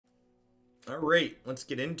All right, let's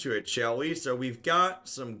get into it, shall we? So we've got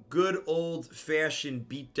some good old-fashioned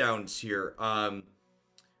beatdowns here.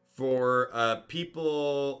 For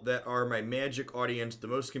people that are my Magic audience, the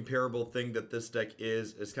most comparable thing that this deck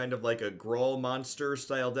is kind of like a Grawl monster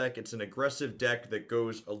style deck. It's an aggressive deck that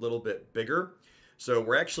goes a little bit bigger. So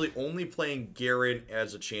we're actually only playing Garen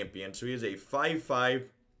as a champion. So he is a 5/5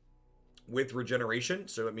 with regeneration,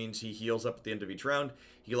 so it means he heals up at the end of each round.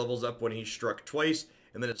 He levels up when he's struck twice,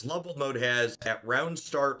 and then its level mode has at round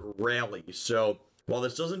start rally. So while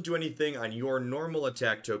this doesn't do anything on your normal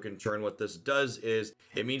attack token turn, what this does is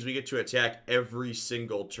it means we get to attack every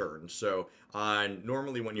single turn. So on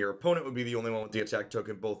normally when your opponent would be the only one with the attack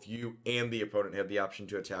token, both you and the opponent have the option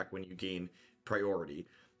to attack when you gain priority.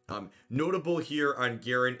 Notable here on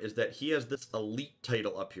Garen is that he has this elite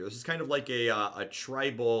title up here. This is kind of like a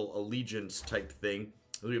tribal allegiance type thing.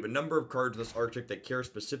 We have a number of cards in this archetype that care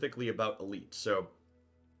specifically about elite. So,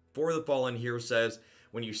 For the Fallen here says,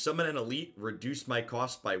 when you summon an elite, reduce my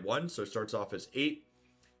cost by 1. So it starts off as 8.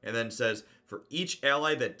 And then says, for each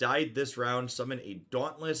ally that died this round, summon a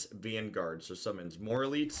Dauntless Vanguard. So summons more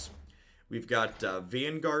elites. We've got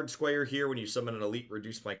Vanguard Squire here. When you summon an elite,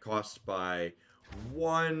 reduce my cost by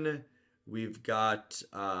 1. We've got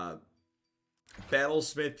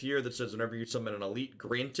Battlesmith here that says whenever you summon an elite,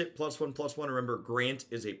 grant it +1/+1. Remember, grant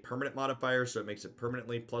is a permanent modifier, so it makes it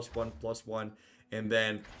permanently +1/+1. And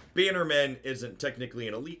then Bannermen isn't technically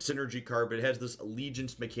an elite synergy card, but it has this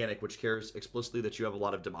allegiance mechanic, which cares explicitly that you have a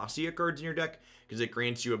lot of Demacia cards in your deck, because it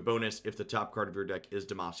grants you a bonus if the top card of your deck is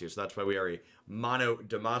Demacia. So that's why we are a mono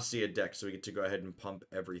Demacia deck, so we get to go ahead and pump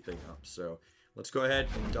everything up. So let's go ahead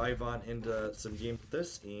and dive on into some games with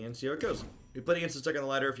this and see how it goes. We played against this deck on the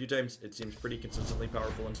ladder a few times. It seems pretty consistently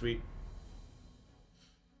powerful and sweet.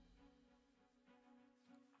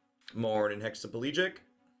 Morning, Hexaplegic.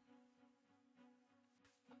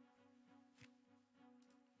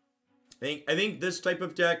 I think this type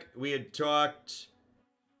of deck we had talked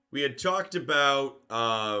about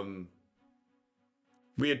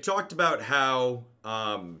how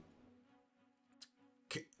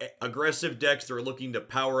aggressive decks that are looking to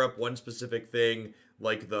power up one specific thing,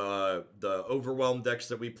 like the Overwhelm decks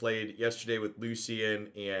that we played yesterday with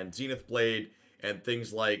Lucian and Zenith Blade, and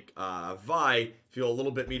things like Vi feel a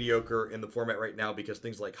little bit mediocre in the format right now because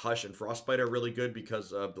things like Hush and Frostbite are really good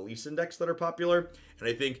because of the Lee Sin decks that are popular. And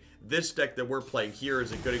I think this deck that we're playing here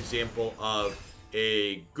is a good example of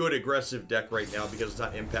a good aggressive deck right now because it's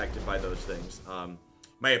not impacted by those things.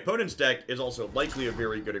 My opponent's deck is also likely a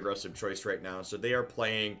very good aggressive choice right now, so they are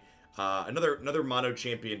playing another mono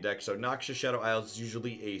champion deck. So Noxious Shadow Isles is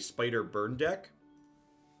usually a Spider Burn deck.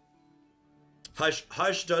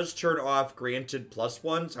 Hush does turn off granted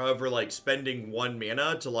 +1s. However, like, spending 1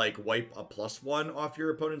 mana to, like, wipe a +1 off your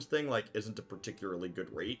opponent's thing, like, isn't a particularly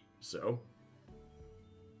good rate. So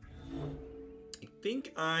I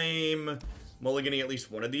think I'm mulliganing at least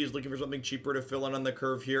one of these, looking for something cheaper to fill in on the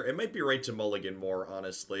curve here. It might be right to mulligan more,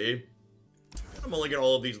 honestly. I'm mulligan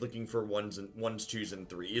all of these, looking for 1s, 2s, and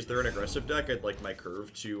 3s. They're an aggressive deck. I'd like my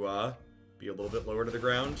curve to be a little bit lower to the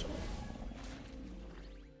ground.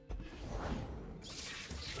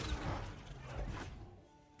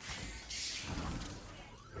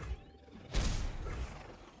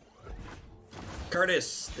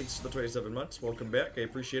 Cardis, thanks for the 27 months. Welcome back. I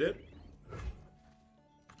appreciate it.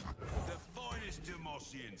 The finest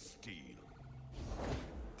Demosian steel.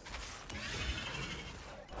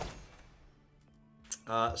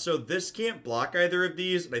 So this can't block either of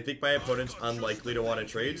these, and I think my opponent's unlikely to want to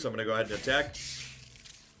trade, so I'm gonna go ahead and attack.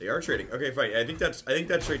 They are trading. Okay, fine. I think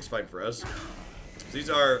that trade's fine for us. So these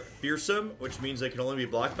are fearsome, which means they can only be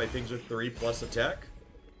blocked by things with 3+ attack.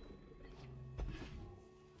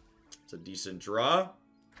 It's a decent draw. It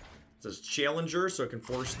says Challenger, so it can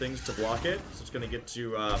force things to block it. So it's going to get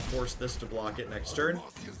to force this to block it next turn.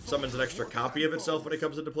 Summons an extra copy of itself when it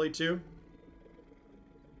comes into play too.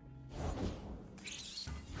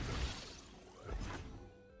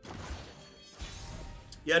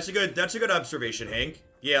 Yeah, that's a good observation, Hank.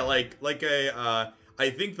 Yeah, I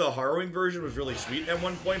think the Harrowing version was really sweet at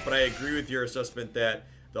one point, but I agree with your assessment that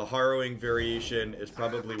the Harrowing variation is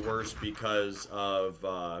probably worse because of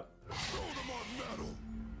how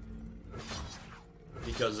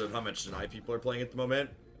much deny people are playing at the moment.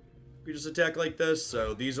 We just attack like this,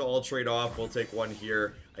 so these will all trade off. We'll take one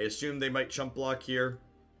here. I assume they might chump block here.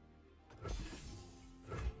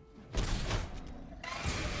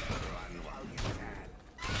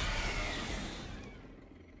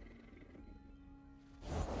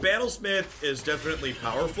 Battlesmith is definitely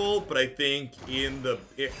powerful, but I think in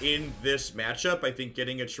this matchup, I think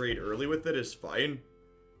getting a trade early with it is fine.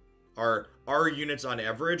 our units on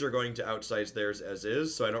average are going to outsize theirs as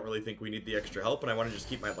is, so I don't really think we need the extra help, and I want to just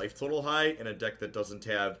keep my life total high in a deck that doesn't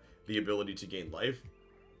have the ability to gain life.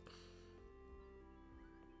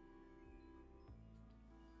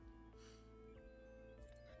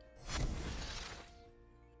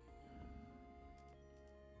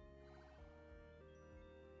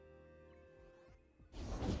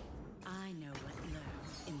 I know what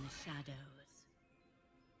lurks in the shadows.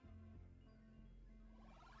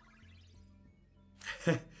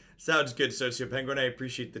 Sounds good, Socio Penguin. I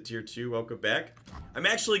appreciate the tier 2. Welcome back. I'm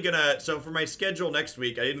actually gonna... So for my schedule next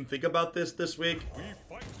week, I didn't think about this week.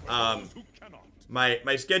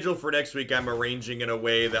 My schedule for next week, I'm arranging in a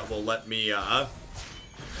way that will let me, have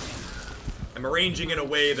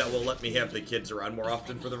the kids around more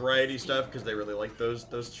often for the variety stuff, because they really like those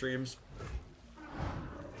streams.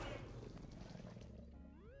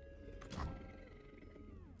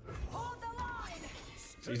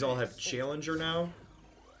 These all have Challenger now.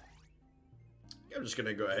 I'm just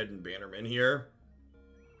gonna go ahead and Bannermen here.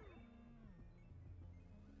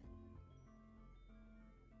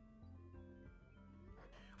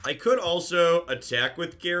 I could also attack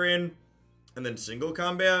with Garen and then single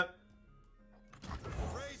combat.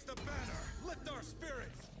 Raise the banner. Lift our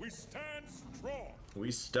spirits. We stand strong.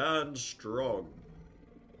 We stand strong.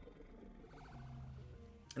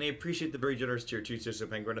 And I appreciate the very generous tier 2 Soso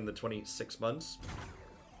Penguin in the 26 months.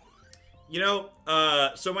 You know,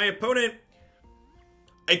 so my opponent...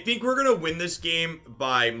 I think we're gonna win this game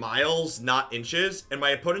by miles, not inches, and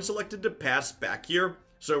my opponent selected to pass back here.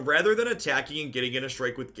 So rather than attacking and getting in a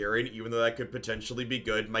strike with Garen, even though that could potentially be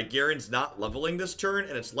good, my Garen's not leveling this turn,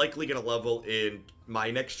 and it's likely gonna level in my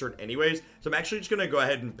next turn anyways. So I'm actually just gonna go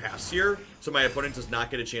ahead and pass here, so my opponent does not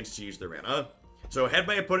get a chance to use their mana. So had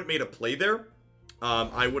my opponent made a play there,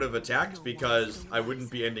 I would have attacked because I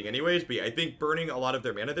wouldn't be ending anyways, but yeah, I think burning a lot of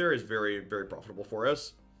their mana there is very, very profitable for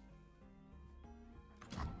us.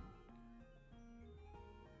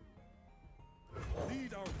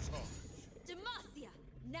 Lead our charge. Demacia,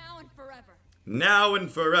 now and forever. Now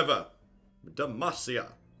and forever.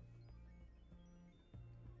 Demacia.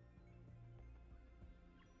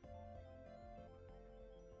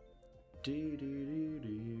 Do do do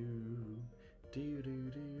do do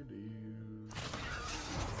do do do.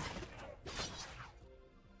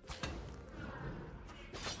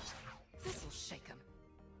 This'll shake him.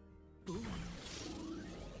 Boom.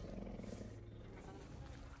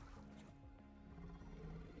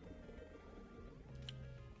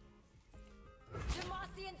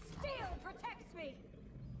 Demacian steel protects me.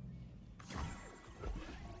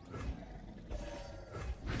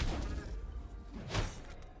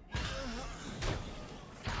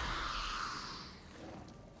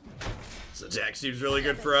 This attack seems really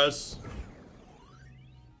good for us.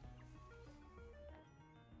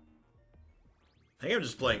 I think I'm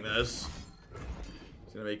just playing this.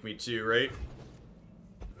 It's gonna make me 2, right?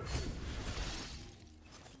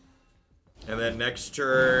 And then next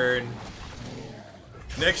turn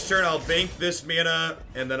I'll bank this mana,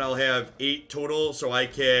 and then I'll have 8 total, so I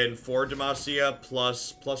can 4 Demacia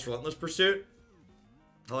plus Relentless Pursuit.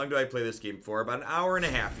 How long do I play this game for? About an hour and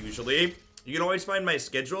a half, usually. You can always find my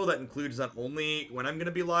schedule. That includes not only when I'm going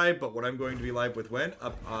to be live, but what I'm going to be live with when,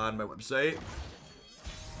 up on my website.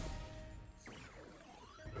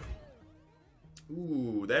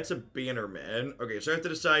 Ooh, that's a Bannerman. Okay, so I have to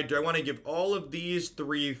decide, do I want to give all of these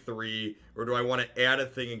 3/3, or do I want to add a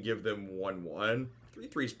thing and give them 1/1?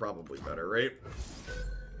 3/3 is probably better, right?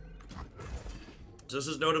 So this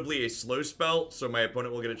is notably a slow spell, so my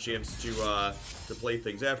opponent will get a chance to play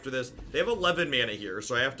things after this. They have 11 mana here,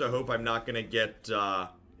 so I have to hope I'm not gonna get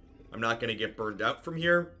burned out from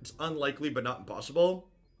here. It's unlikely, but not impossible.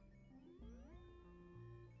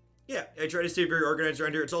 Yeah, I try to stay very organized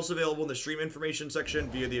around here. It's also available in the stream information section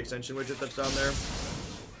via the extension widget that's down there.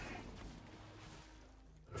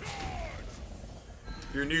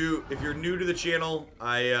 If you're new to the channel,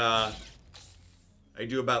 I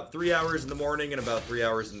do about 3 hours in the morning and about 3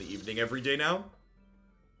 hours in the evening every day now.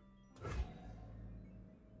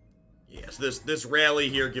 Yes, this rally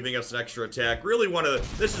here giving us an extra attack.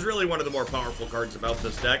 This is really one of the more powerful cards about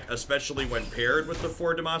this deck, especially when paired with the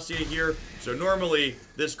 4 Demacia here. So normally,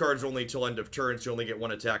 this card's only till end of turn, so you only get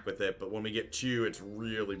 1 attack with it. But when we get 2, it's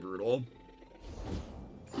really brutal.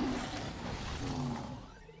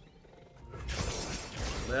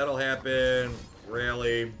 That'll happen.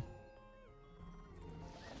 Rally.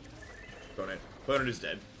 Opponent is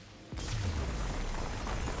dead.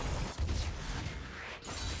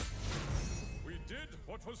 We did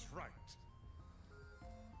what was right.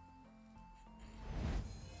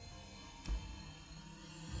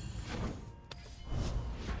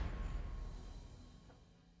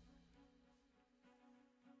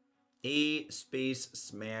 A space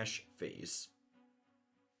smash face.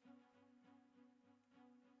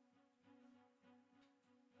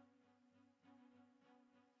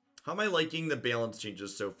 How am I liking the balance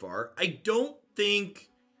changes so far? I don't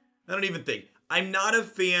even think. I'm not a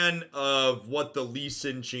fan of what the Lee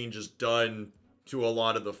Sin change has done to a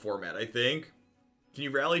lot of the format, I think. Can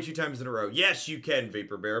you rally 2 times in a row? Yes, you can,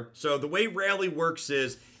 Vapor Bear. So the way rally works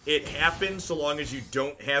is it happens so long as you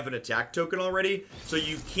don't have an attack token already. So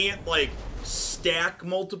you can't, like, stack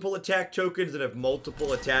multiple attack tokens and have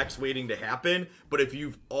multiple attacks waiting to happen. But if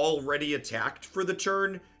you've already attacked for the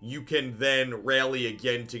turn, you can then rally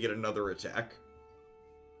again to get another attack.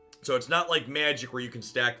 So it's not like Magic where you can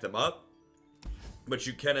stack them up, but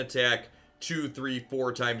you can attack 2, 3,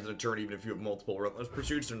 4 times in a turn even if you have multiple Relentless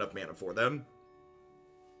Pursuits and enough mana for them.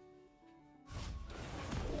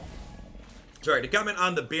 Sorry, to comment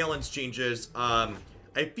on the balance changes, I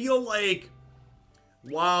feel like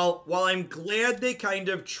while I'm glad they kind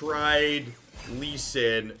of tried Lee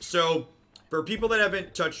Sin, so for people that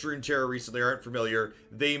haven't touched Runeterra recently, aren't familiar,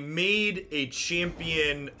 they made a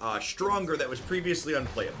champion stronger that was previously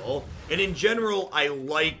unplayable. And in general, I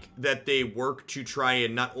like that they work to try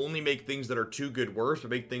and not only make things that are too good worse,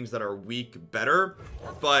 but make things that are weak better.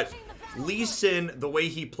 But Lee Sin, the way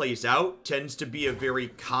he plays out, tends to be a very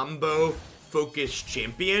combo-focused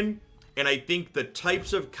champion. And I think the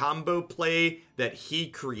types of combo play that he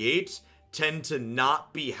creates tend to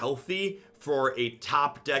not be healthy for a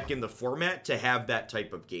top deck in the format to have that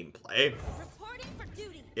type of gameplay.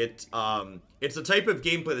 It's a type of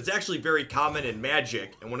gameplay that's actually very common in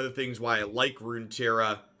Magic, and one of the things why I like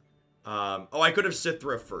Runeterra. Oh, I could have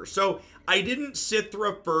Sithra first. So I didn't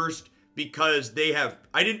Sithra first because they have.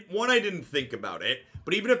 I didn't think about it.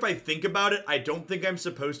 But even if I think about it, I don't think I'm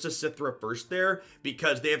supposed to Sithra first there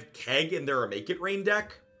because they have Keg in their Make It Rain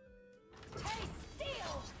deck.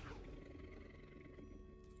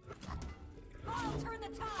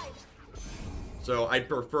 So I'd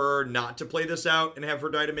prefer not to play this out and have her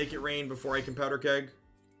die to Make It Rain before I can Powder Keg.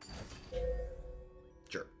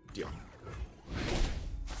 Sure, deal.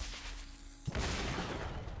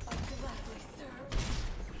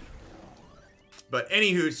 But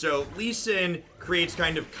anywho, so Lee Sin creates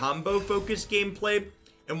kind of combo-focused gameplay,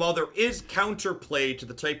 and while there is counterplay to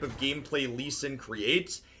the type of gameplay Lee Sin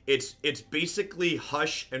creates, it's basically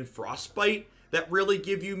Hush and Frostbite that really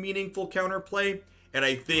give you meaningful counterplay, and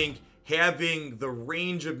I think having the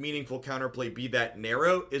range of meaningful counterplay be that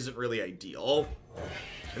narrow isn't really ideal.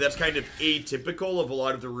 And that's kind of atypical of a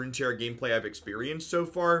lot of the Runeterra gameplay I've experienced so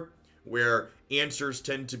far, where answers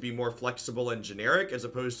tend to be more flexible and generic as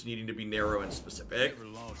opposed to needing to be narrow and specific.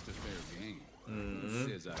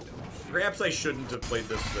 Perhaps I shouldn't have played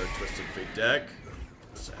this Twisted Fate deck.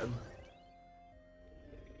 Sad.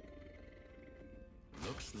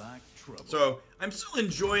 Looks like trouble. So I'm still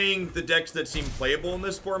enjoying the decks that seem playable in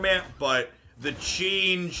this format, but the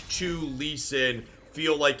change to Lee Sin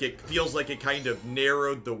feels like it kind of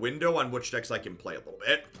narrowed the window on which decks I can play a little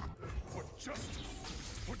bit. For justice,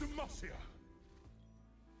 for Demacia.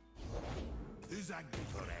 He's angry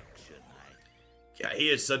for action. Yeah, he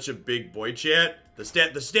is such a big boy, chat. The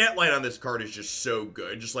stat line on this card is just so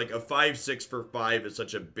good. Just like a 5/6 for 5 is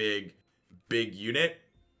such a big unit.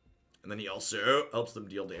 And then he also helps them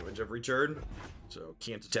deal damage every turn. So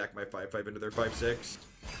can't attack my 5/5 into their 5/6.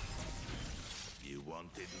 You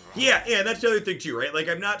wanted Yeah, that's the other thing too, right? Like,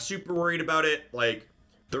 I'm not super worried about it. Like,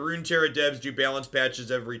 the Runeterra devs do balance patches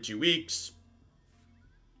every 2 weeks.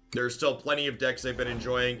 There's still plenty of decks I've been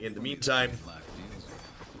enjoying in the meantime.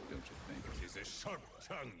 It is a sharp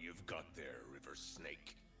tongue you've got there, River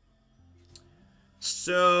Snake.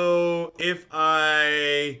 So, if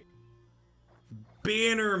I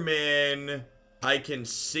Bannermen, I can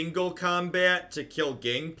single combat to kill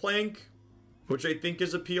Gangplank, which I think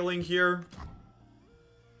is appealing here.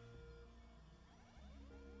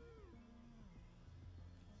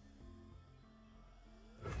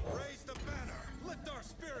 Raise the banner, lift our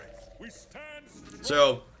spirits. We stand strong.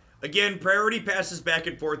 So, again, priority passes back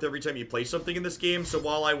and forth every time you play something in this game, so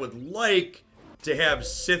while I would like to have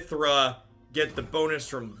Sithra get the bonus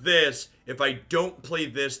from this, if I don't play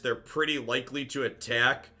this, they're pretty likely to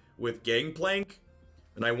attack with Gangplank,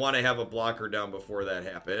 and I want to have a blocker down before that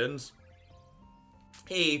happens.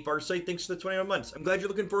 Hey, Farsight, thanks for the 21 months. I'm glad you're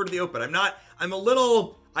looking forward to the open. I'm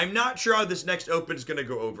not sure how this next open is going to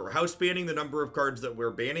go over. House banning the number of cards that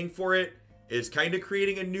we're banning for it is kind of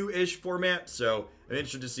creating a new-ish format, so I'm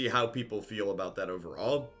interested to see how people feel about that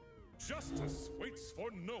overall. Justice waits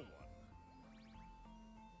for no one.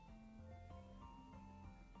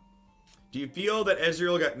 Do you feel that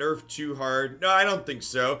Ezreal got nerfed too hard? No, I don't think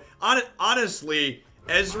so. Honestly,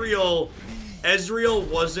 Ezreal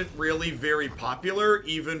wasn't really very popular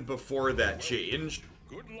even before that change.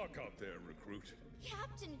 Good luck out there, recruit.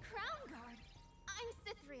 Captain Crown Guard, I'm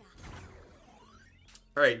Cythria.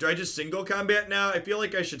 Alright, do I just single combat now? I feel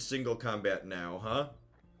like I should single combat now, huh?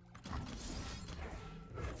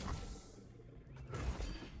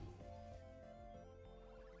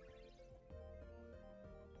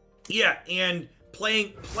 Yeah, and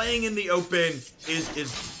playing in the open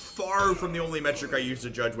is far from the only metric I use to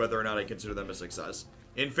judge whether or not I consider them a success.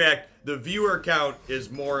 In fact, the viewer count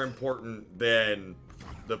is more important than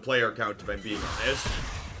the player count, if I'm being honest.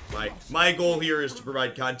 My goal here is to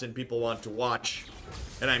provide content people want to watch,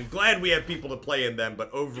 and I'm glad we have people to play in them, but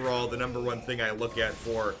overall, the number one thing I look at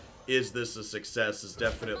for is this a success is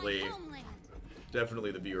definitely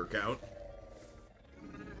the viewer count.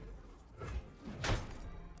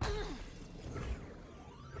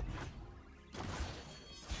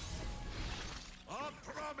 I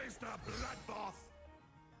promised a bloodbath.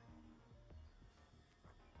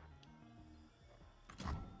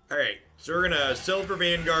 Alright, so we're gonna Silver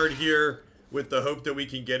Vanguard here with the hope that we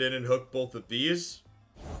can get in and hook both of these.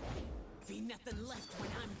 See nothing left when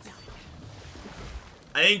I'm done.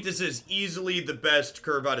 I think this is easily the best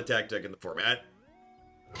curve out attack deck in the format.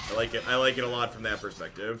 I like it a lot from that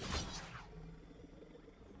perspective.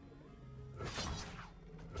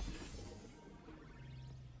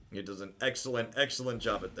 It does an excellent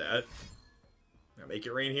job at that. Now make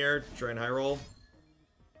it rain here, try and high roll.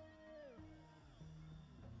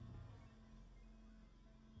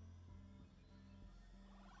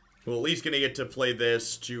 We're at least gonna get to play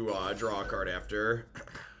this to draw a card after.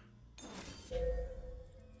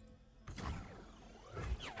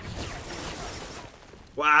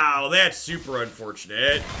 Wow, that's super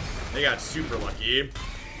unfortunate. They got super lucky.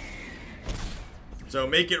 So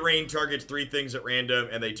Make It Rain targets 3 things at random,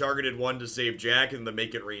 and they targeted 1 to save Jack, and the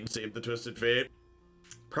Make It Rain saved the Twisted Fate.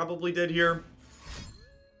 Probably did here.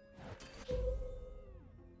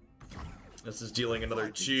 This is dealing another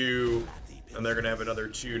 2, and they're gonna have another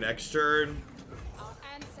 2 next turn. Our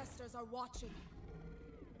ancestors are watching.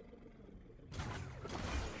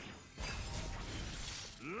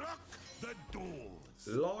 Lock the doors.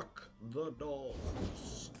 Lock the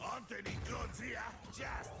doors. Aren't any gods here?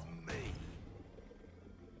 Just me.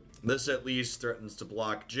 This at least threatens to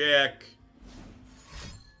block Jack.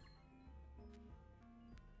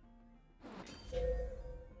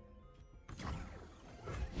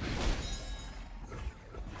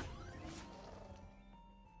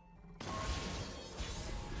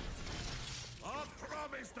 I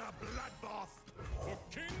promised a bloodbath for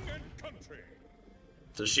king and country.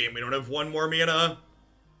 It's a shame we don't have 1 more mana.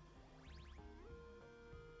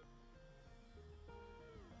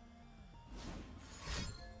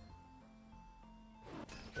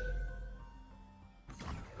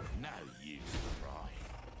 No use trying.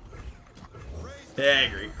 Yeah, I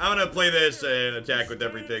agree. I'm gonna play this and attack with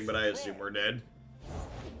everything, but I assume we're dead.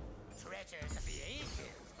 Treasures of the ages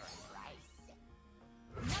for price.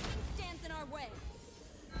 Nothing stands in our way.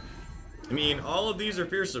 I mean, all of these are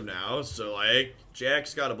fearsome now, so like,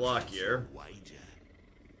 Jack's got a block here. Wager.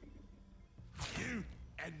 You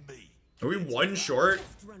and me. Are we 1 short?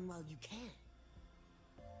 Just run while you can.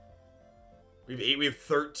 We have 8, we have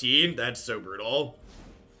 13? That's so brutal.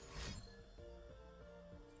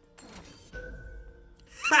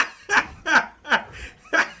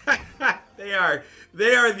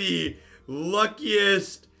 They are the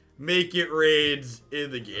luckiest Make It Raids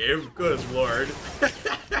in the game. Good lord.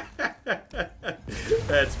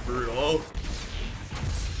 That's brutal.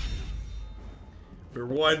 We're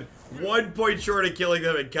one point short of killing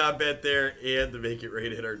them in combat there, and the Make It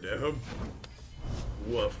Rain hit our dome.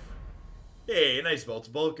 Woof. Hey, nice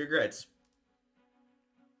multiple. Congrats.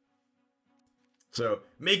 So,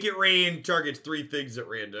 Make It Rain targets 3 things at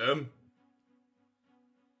random.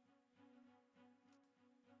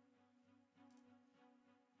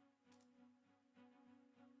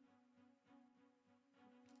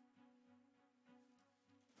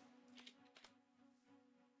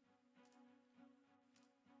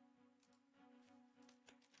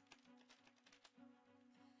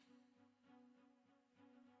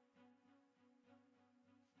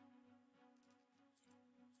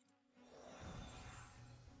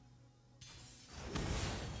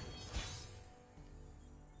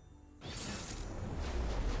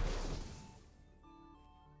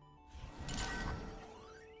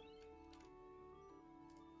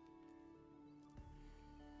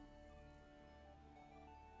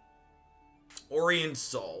 Orient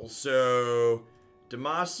Soul. So,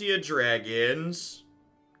 Demacia Dragons.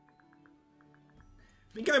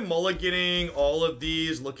 I think I'm mulliganing all of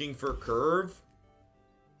these looking for curve.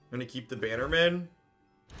 gonna keep the Bannermen.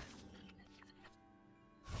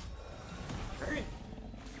 Alright.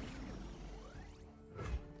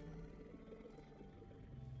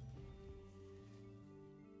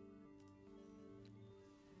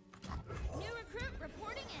 New recruit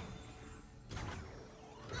reporting in.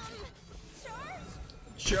 Charge?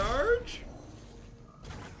 Charge?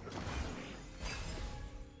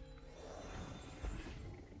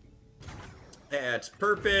 That's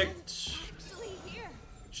perfect. Actually here.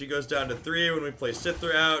 She goes down to 3 when we play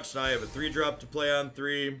Sithra out, so now I have a 3-drop to play on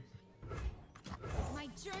 3. My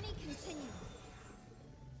journey continues.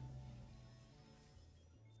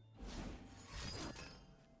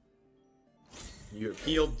 You have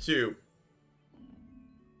healed 2.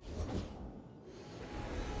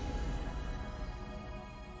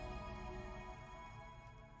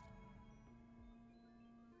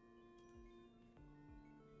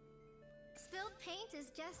 Spilled paint is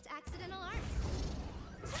just accidental art.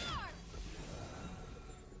 Charge!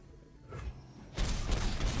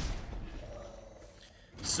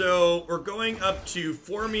 So we're going up to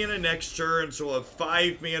 4 mana next turn, so we'll have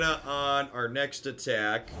 5 mana on our next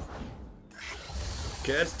attack.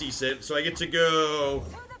 Okay, that's decent. So I get to go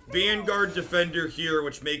Vanguard Defender here,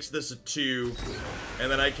 which makes this a 2.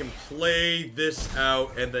 And then I can play this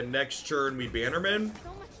out, and then next turn we Bannerman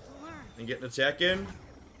So much to learn. and get an attack in.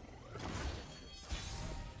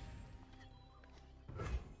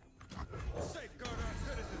 Safeguard our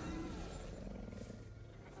citizens.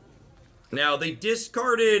 Now, they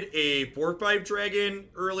discarded a 4/5 dragon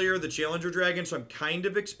earlier, the Challenger Dragon, so I'm kind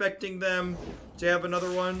of expecting them to have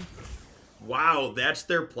another one. Wow, that's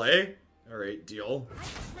their play? Alright, deal. I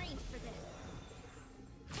trained for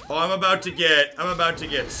this. Oh, I'm about to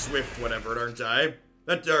get Swift whatever, aren't I?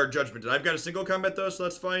 That's our Judgment. I've got a single combat though, so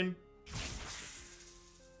that's fine.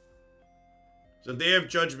 So they have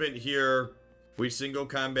Judgment here. We single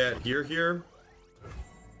combat here.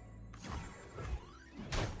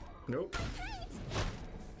 Nope.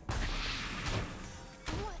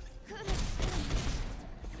 What could have been?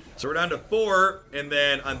 So we're down to 4, and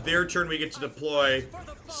then on their turn we get to deploy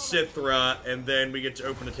Sithra, and then we get to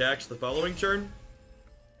open attacks the following turn.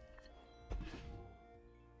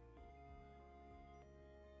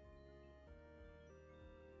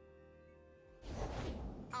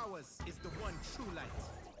 Ours is the one true light.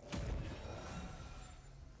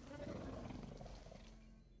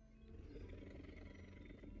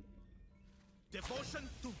 Devotion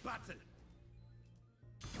to battle.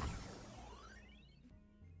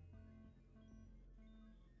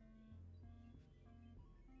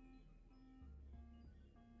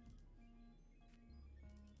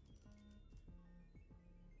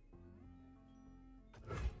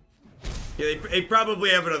 Yeah, they probably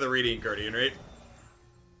have another Radiant Guardian, right?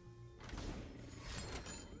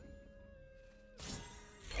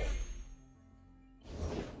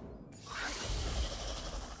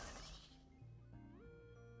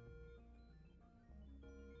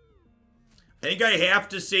 I think I have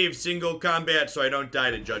to save single combat so I don't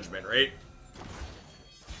die to Judgment, right?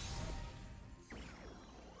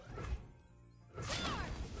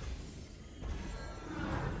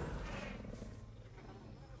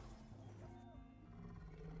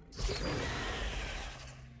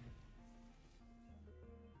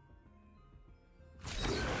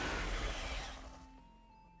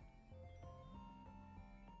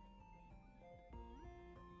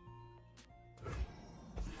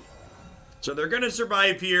 So they're gonna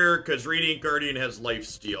survive here because Radiant Guardian has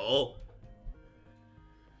lifesteal.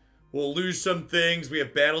 We'll lose some things. We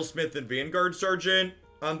have Battlesmith and Vanguard Sergeant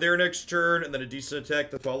on their next turn, and then a decent attack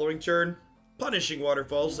the following turn. Punishing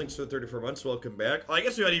Waterfalls, thanks for the 34 months. Welcome back. I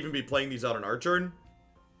guess we might even be playing these out on our turn.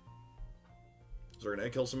 So we're gonna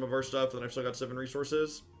kill some of our stuff, then I've still got 7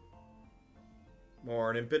 resources.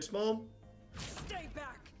 Morning, Pitsmall. Stay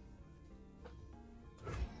back.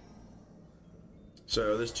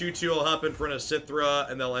 So this 2/2 will hop in front of Sithra,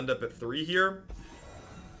 and they'll end up at 3 here.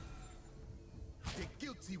 The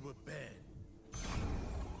guilty were banned.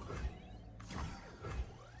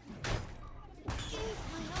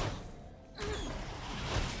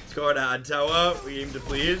 What's going on, Tawa? We aim to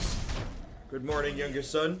please. Good morning,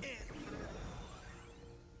 youngest son.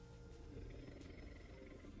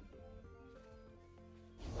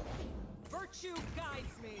 Virtue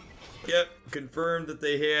guides me. Yep, confirmed that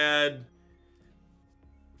they had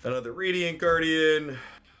another Radiant Guardian.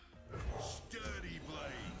 Sturdy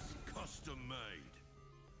blades, custom made.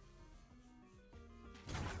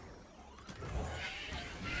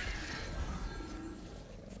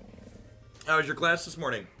 How was your class this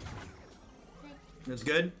morning? Good. That's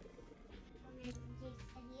good? He only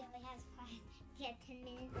has 10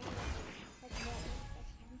 minutes.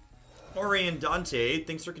 Ori and Dante,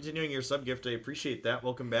 thanks for continuing your sub gift. I appreciate that.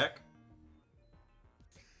 Welcome back.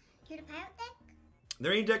 You're the pirate deck? Are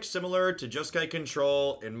there any decks similar to Jeskai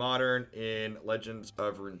Control in Modern in Legends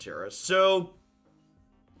of Runeterra? So,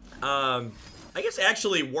 I guess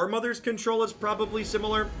actually War Mother's Control is probably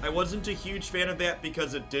similar. I wasn't a huge fan of that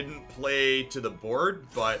because it didn't play to the board,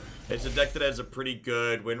 but it's a deck that has a pretty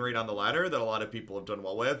good win rate on the ladder that a lot of people have done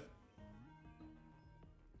well with.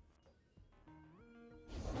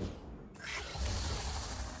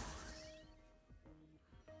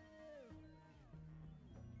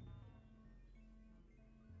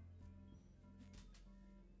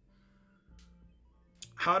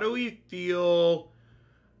 How do we feel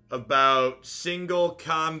about single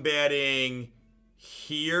combating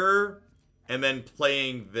here and then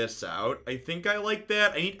playing this out? I think I like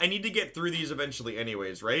that. I need to get through these eventually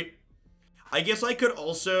anyways, right? I guess I could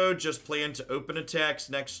also just plan to open attacks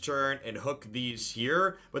next turn and hook these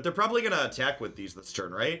here, but they're probably going to attack with these this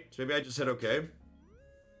turn, right? So maybe I just hit okay.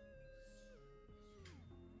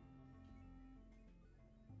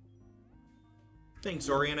 Thanks,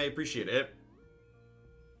 Orion. I appreciate it.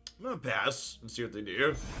 I'm gonna pass and see what they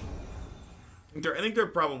do. I think they're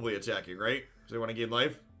probably attacking, right? Because they want to gain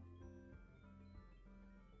life.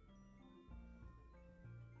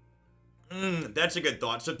 That's a good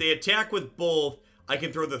thought. So if they attack with both, I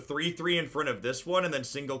can throw the 3/3 in front of this one and then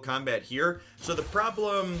single combat here. So the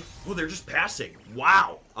problem... Oh, they're just passing.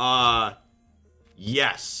 Wow.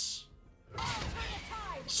 Yes.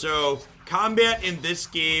 So combat in this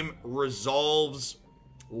game resolves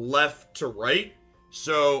left to right.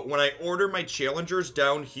 So when I order my challengers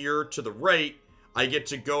down here to the right, I get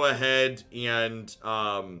to go ahead and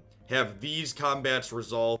have these combats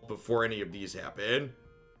resolve before any of these happen.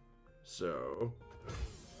 So,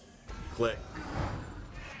 click.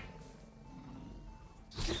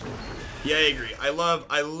 Yeah, I agree. I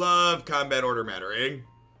love combat order mattering.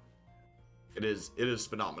 It is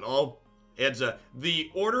phenomenal. The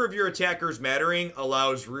order of your attackers mattering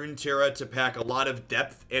allows Runeterra to pack a lot of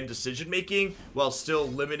depth and decision making while still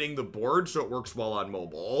limiting the board, so it works well on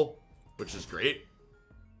mobile, which is great.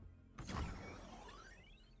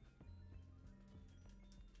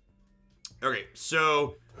 Okay,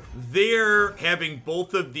 so they're having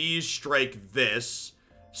both of these strike this.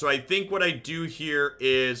 So I think what I do here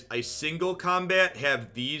is I single combat,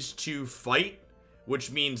 have these two fight,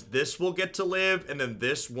 which means this will get to live, and then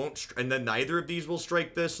this won't, and then neither of these will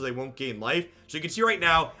strike this, so they won't gain life. So you can see right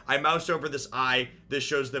now, I mouse over this eye. This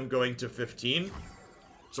shows them going to 15.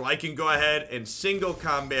 So I can go ahead and single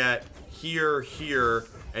combat here, here,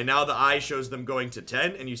 and now the eye shows them going to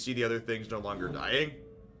 10, and you see the other things no longer dying.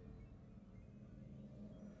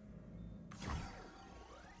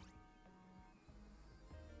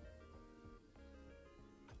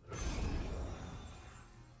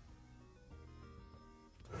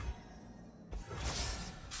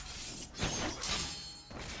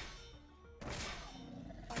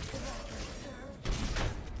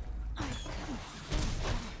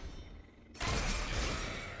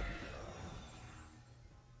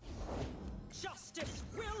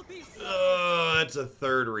 That's a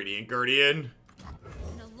third Radiant Guardian.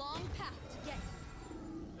 And a long path to get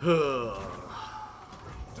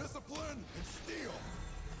Discipline and steel.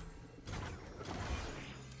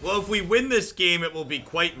 Well, if we win this game, it will be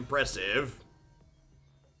quite impressive.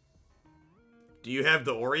 Do you have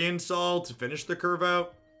the Orion Sol to finish the curve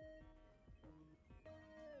out?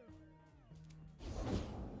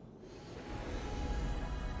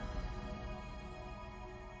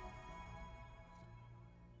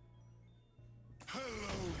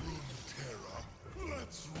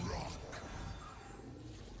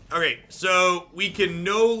 Okay, so we can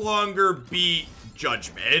no longer beat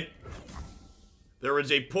Judgment. There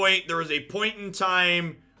was a point in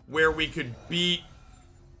time where we could beat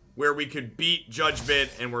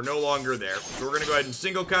Judgment, and we're no longer there. So we're gonna go ahead and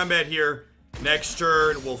single combat here. Next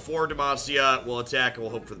turn, we'll floor Demacia, we'll attack, and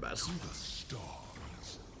we'll hope for the best.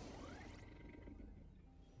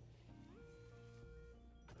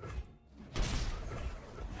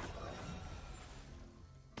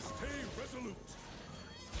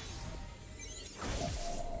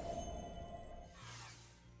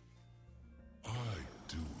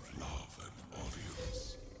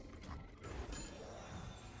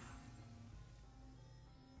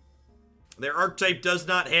 Their archetype does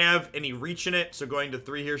not have any reach in it, so going to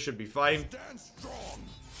 3 here should be fine.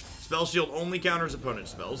 Spell Shield only counters opponent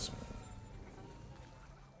spells.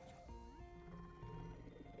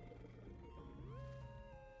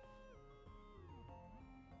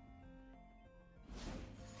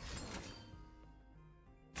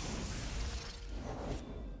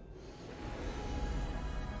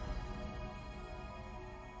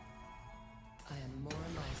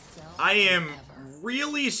 I am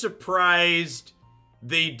really surprised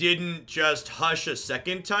they didn't just hush a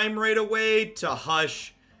second time right away to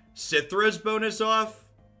hush Sithra's bonus off.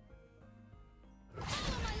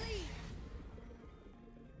 Follow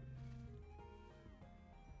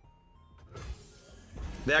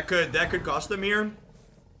my lead. That could cost them here.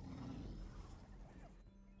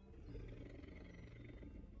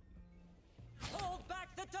 Hold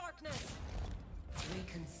back the darkness.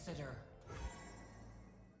 Reconsider.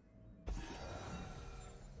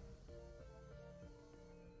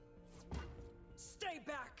 Stay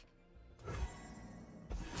back.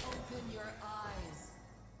 Open your eyes.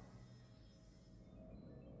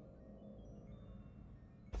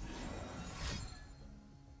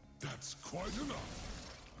 That's quite enough.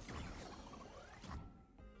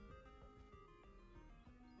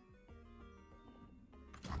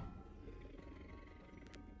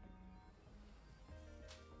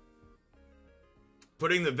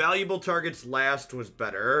 Putting the valuable targets last was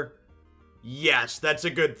better. Yes, that's a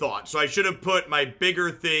good thought. So I should have put my bigger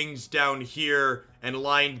things down here and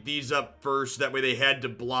lined these up first. That way they had to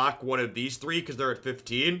block one of these three because they're at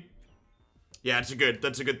 15. Yeah, that's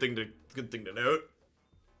a good thing to note.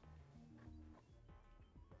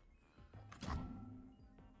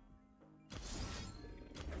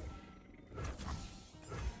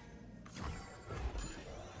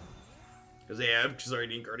 Because they have, because I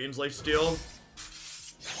already need Guardian's Lifesteal.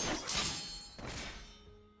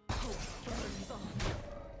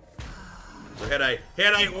 So had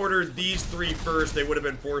I ordered these three first, they would have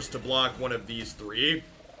been forced to block one of these three.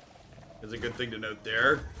 Is a good thing to note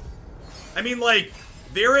there. I mean, like,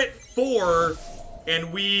 they're at 4,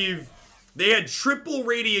 and they had triple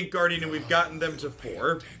Radiant Guardian, and we've gotten them to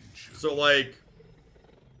 4. So, like,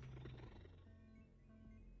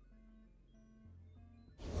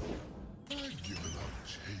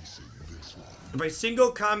 if I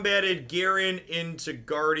single combated Garen into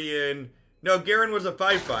Guardian... No, Garen was a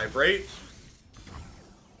 5/5, right?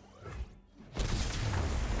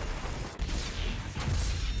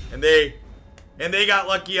 And they got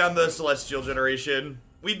lucky on the Celestial generation.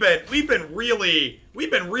 We've been really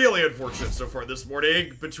unfortunate so far this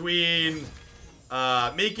morning between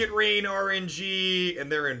Make It Rain RNG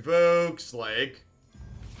and their invokes, like,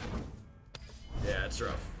 yeah, it's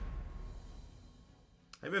rough.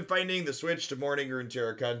 I've been finding the switch to morning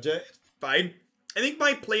Runeterra content. It's fine. I think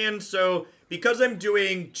my plan, so because I'm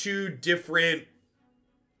doing two different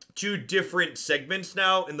segments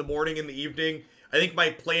now in the morning and the evening, I think my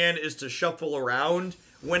plan is to shuffle around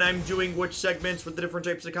when I'm doing which segments with the different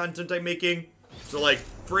types of content I'm making. So, like,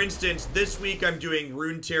 for instance, this week I'm doing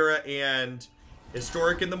Runeterra and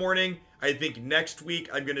Historic in the morning. I think next week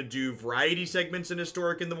I'm going to do variety segments in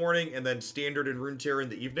Historic in the morning and then Standard and Runeterra in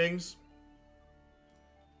the evenings.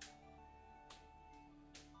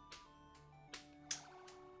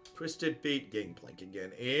 Twisted Fate Gangplank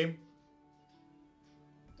again, eh?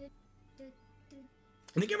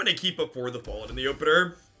 I think I'm going to keep up for the Fallen in the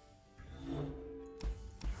opener.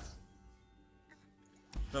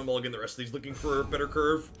 I'm mulligan the rest of these looking for a better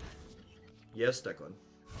curve. Yes, Declan.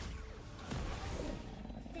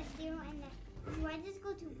 The 0 and the... Why does it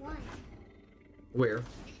go to 1? Where? 0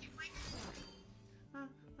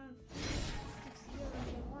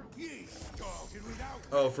 and 1. Ye started without.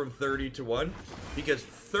 Oh, from 30 to 1? Because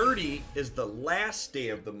 30 is the last day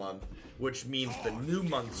of the month, which means the new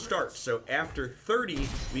month starts. So after 30,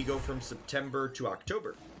 we go from September to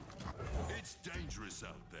October. It's dangerous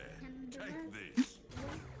out there. Take this.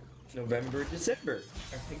 November, December.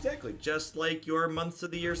 Exactly. Just like your months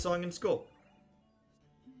of the year song in school.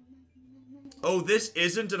 Oh, this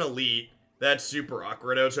isn't an elite. That's super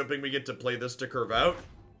awkward. I was hoping we get to play this to curve out.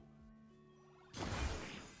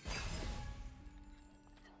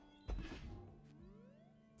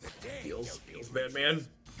 Feels bad, man.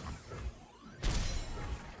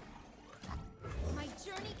 My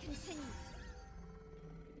journey continues.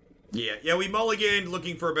 Yeah, we mulliganed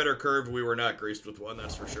looking for a better curve. We were not graced with one,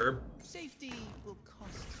 that's for sure. Safety will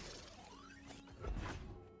cost.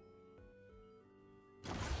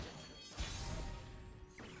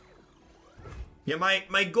 Yeah,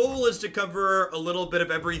 my goal is to cover a little bit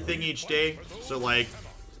of everything each day. So, like,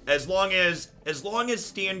 as long as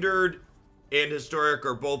Standard and Historic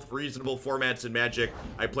are both reasonable formats in Magic,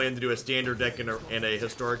 I plan to do a Standard deck and a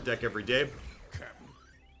Historic deck every day.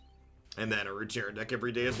 And then a Runeterra deck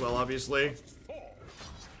every day as well, obviously.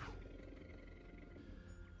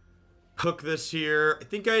 Hook this here. I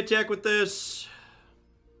think I attack with this.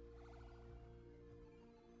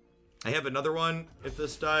 I have another one if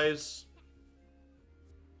this dies.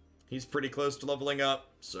 He's pretty close to leveling up,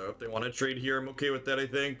 so if they want to trade here, I'm okay with that, I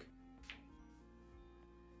think.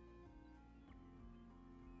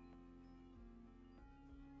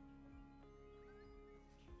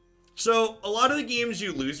 So, a lot of the games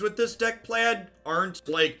you lose with this deck, Plaid, aren't,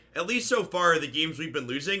 like, at least so far, the games we've been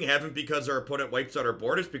losing haven't because our opponent wipes out our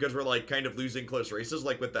board. It's because we're, like, kind of losing close races,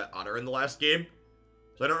 like with that Honor in the last game.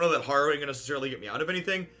 So I don't know that Harrowing will necessarily get me out of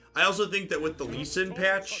anything. I also think that with the Lee Sin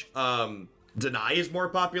patch, Deny is more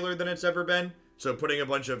popular than it's ever been. So putting a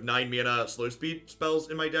bunch of 9 mana slow speed spells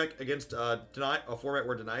in my deck against Deny, a format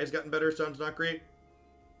where Deny has gotten better, sounds not great.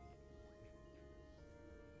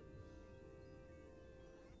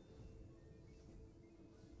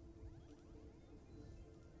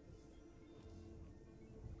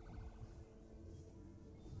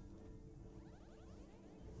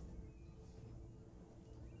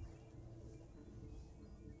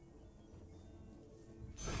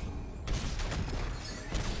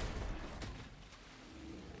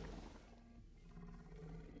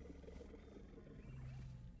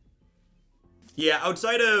 Yeah,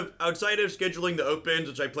 outside of scheduling the opens,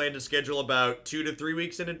 which I plan to schedule about 2 to 3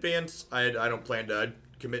 weeks in advance, I don't plan to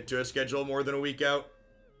commit to a schedule more than a week out.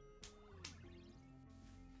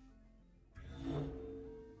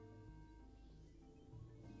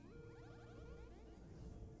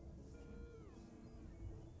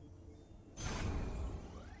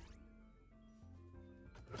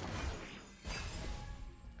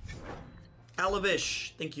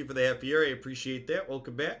 Alavish, thank you for the happy year. I appreciate that.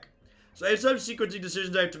 Welcome back. So I have some sequencing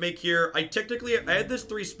decisions I have to make here. I had this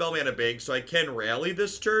 3 spell mana bank, so I can rally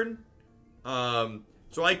this turn.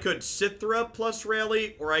 So I could Sithra plus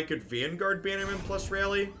rally, or I could Vanguard Bannerman plus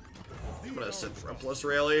rally. I'm gonna Sithra plus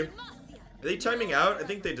rally. Are they timing out? I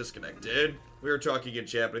think they disconnected. We were talking in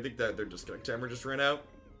chat, but I think that their disconnect timer just ran out.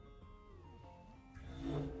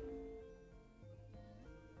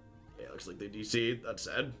 Yeah, looks like they DC'd. That's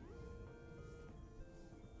sad.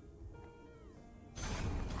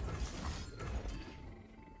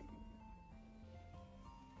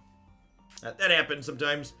 That happens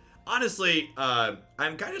sometimes. Honestly,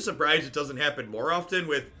 I'm kind of surprised it doesn't happen more often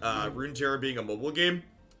with Runeterra being a mobile game.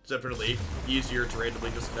 It's definitely easier to randomly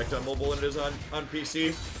disconnect on mobile than it is on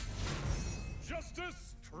PC.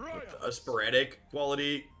 Justice With sporadic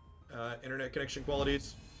quality internet connection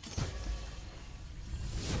qualities.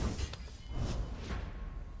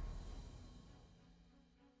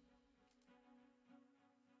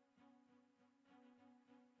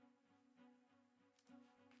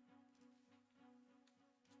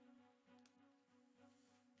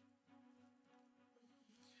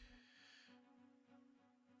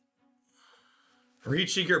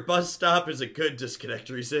 Reaching your bus stop is a good disconnect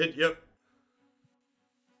reset. Yep.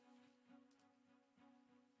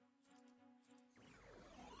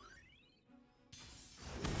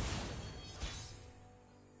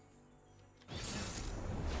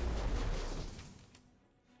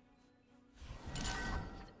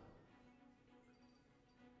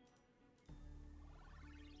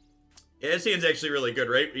 Yeah, this hand's actually really good,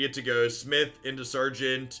 right? We get to go Smith into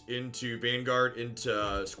Sergeant, into Vanguard,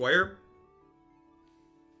 into Squire.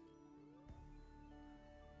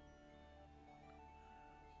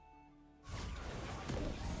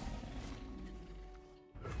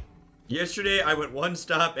 Yesterday, I went 1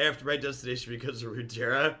 stop after my destination because of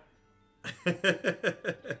Runeterra.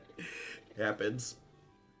 Happens.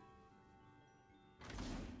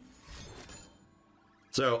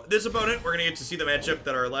 So, this opponent, we're going to get to see the matchup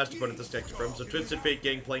that our last opponent disconnected from. So, Twisted Fate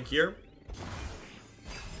Gangplank here.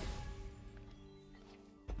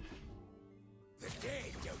 I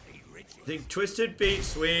think Twisted Fate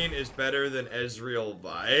Swain is better than Ezreal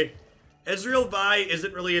Vi. Ezreal Vi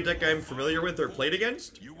isn't really a deck I'm familiar with or played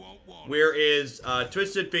against. Whereas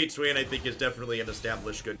Twisted Fate Swain, I think, is definitely an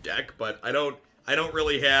established good deck, but I don't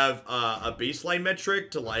really have a baseline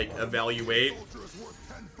metric to like evaluate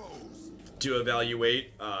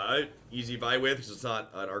Easy Vi with, because it's not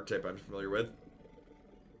an archetype I'm familiar with.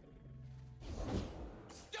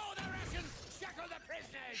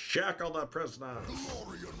 Shackle the prisoners.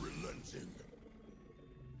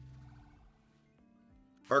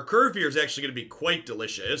 Our curve here is actually going to be quite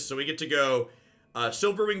delicious. So we get to go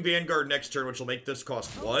Silverwing Vanguard next turn, which will make this cost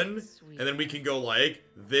 1. And then we can go like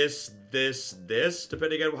this,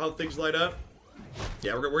 depending on how things light up.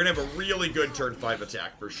 Yeah, we're going to have a really good turn 5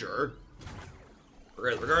 attack for sure.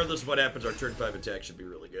 Regardless of what happens, our turn 5 attack should be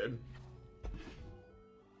really good.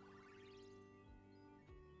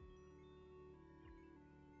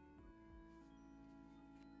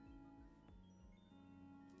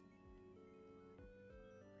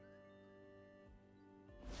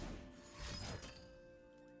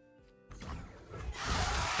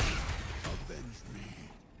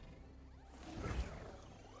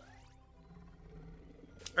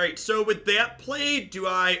 Alright, so with that play,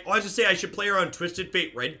 I was to say I should play her on Twisted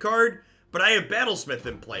Fate red card, But I have Battlesmith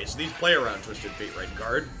in place, so these play around Twisted Fate right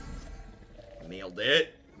card. Nailed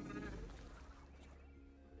it.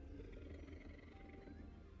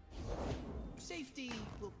 Safety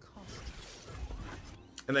will cost.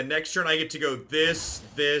 And then next turn I get to go this,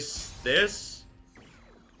 this, this.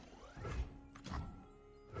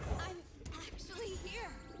 I'm actually here.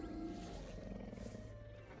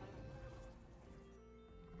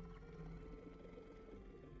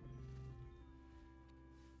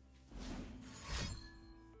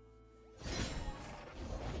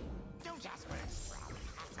 Don't ask where it's from.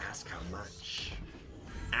 Ask how much.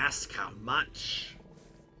 Ask how much.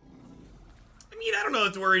 I mean, I don't know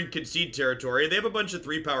if we're in concede territory. They have a bunch of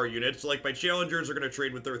 3-power units, so like my challengers are going to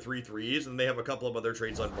trade with their 3/3s, and they have a couple of other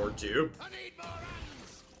trades on board too. I need more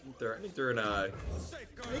hands. I think they're in a...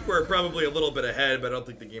 I think we're probably a little bit ahead, but I don't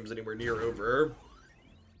think the game's anywhere near over.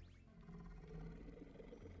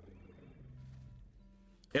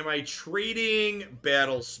 Am I trading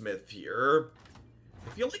Battlesmith here? I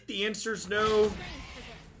feel like the answer's no.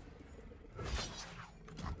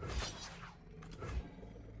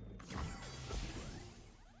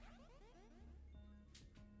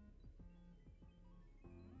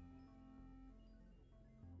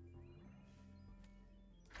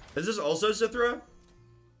 Is this also Sithra?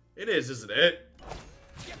 It is, isn't it?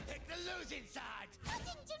 You picked the losing side. I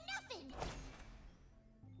didn't do nothing.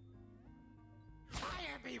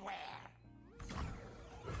 Fire beware.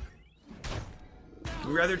 Would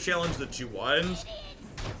you rather challenge the 2/1s?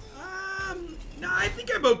 No, I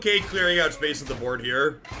think I'm okay clearing out space on the board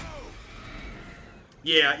here.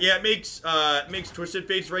 Yeah, it makes Twisted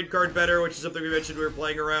Fate's right card better, which is something we mentioned we were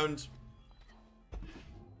playing around.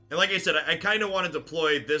 And like I said, I kind of want to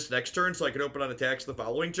deploy this next turn so I can open on attacks the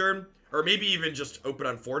following turn. Or maybe even just open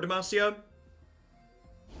on 4 Demacia.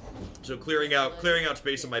 So clearing out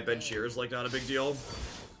space on my bench here is like not a big deal.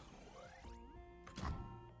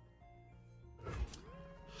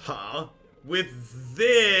 Huh? With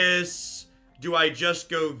this, do I just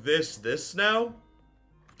go this now?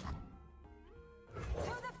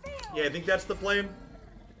 Yeah, I think that's the play.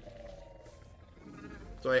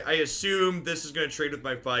 So I assume this is going to trade with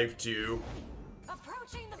my 5/2.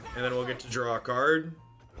 And then we'll get to draw a card.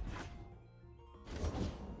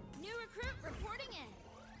 New recruit reporting in.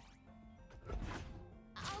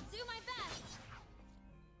 I'll do my best.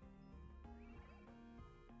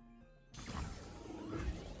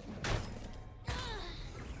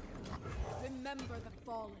 Remember the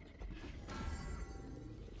fallen.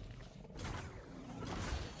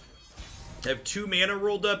 I have 2 mana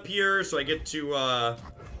rolled up here, so I get to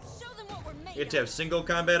have single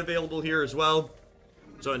combat available here as well.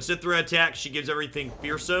 So in Sithra attack, she gives everything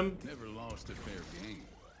fearsome. Never lost a fair game.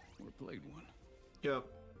 Or played one. Yep.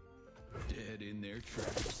 Dead in their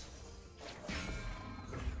tracks.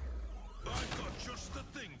 I've got just the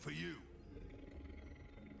thing for you.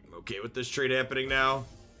 I'm okay with this trade happening now.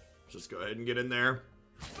 Just go ahead and get in there.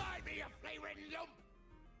 Buy me a flame-ridden lump.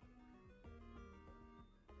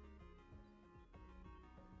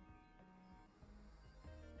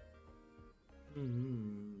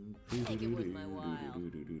 Think it was my while.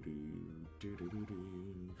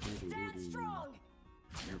 Stand strong.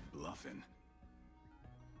 You're bluffing.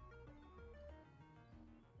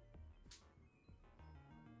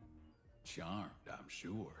 Charmed, I'm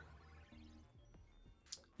sure.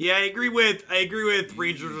 Yeah, I agree with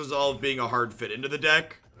Ranger's Resolve being a hard fit into the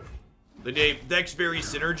deck. The deck's very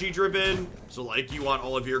synergy driven, so like you want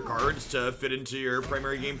all of your cards to fit into your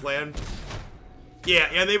primary game plan.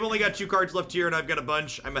 Yeah, they've only got 2 cards left here, and I've got a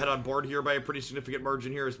bunch. I'm ahead on board here by a pretty significant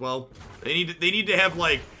margin here as well. They need to have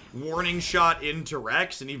like warning shot into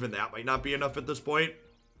Rex, and even that might not be enough at this point.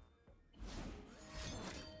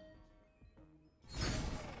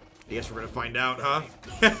 I guess we're gonna find out, huh?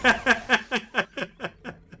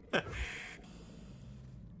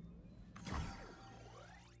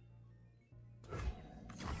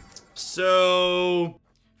 So,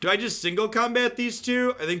 do I just single combat these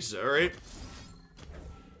 2? I think so, right?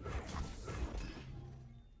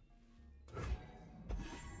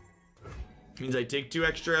 Means I take 2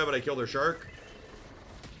 extra, but I kill their shark.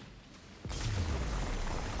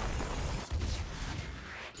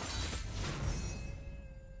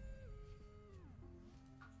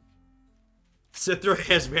 Sithra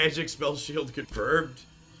has magic spell shield confirmed.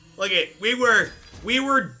 Look it, we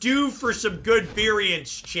were due for some good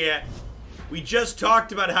variance, chat. We just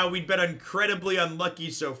talked about how we'd been incredibly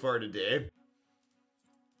unlucky so far today.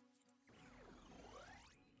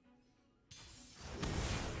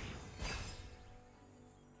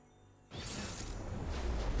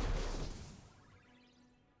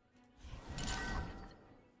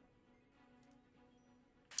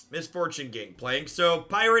 Misfortune Gangplank. So,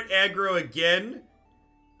 Pirate aggro again.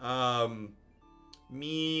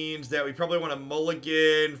 Means that we probably want to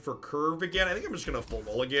mulligan for curve again. I think I'm just going to full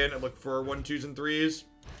mulligan and look for 1, 2s, and 3s.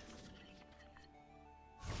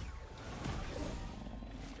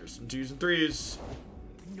 Here's some 2s and 3s.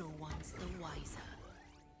 No one's the wiser.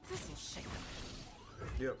 This'll shake.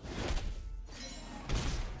 Yep.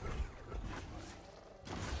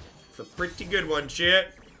 It's a pretty good one,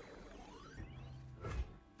 chat.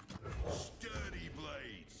 Sturdy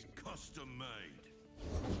blades, custom made.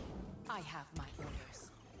 I have my orders.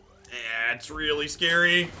 That's really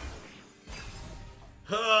scary.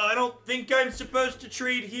 I don't think I'm supposed to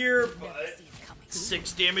trade here, but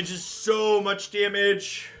 6 damage is so much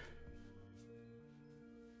damage.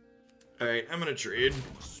 Alright, I'm gonna trade.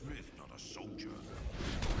 I'm a smith, not a soldier.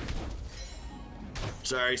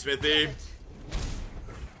 Sorry, Smithy.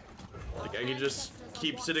 Like, I can just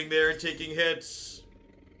keep sitting there and taking hits.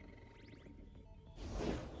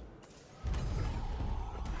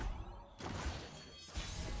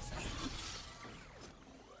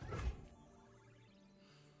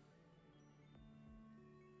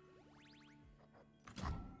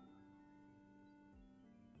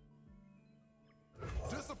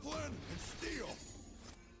 Discipline and steel.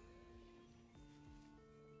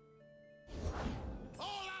 All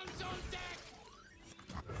hands on deck!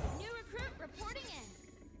 New recruit reporting in.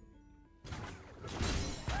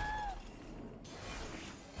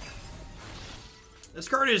 This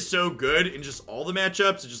card is so good in just all the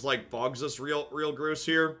matchups. It just, like, bogs us real gross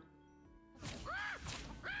here.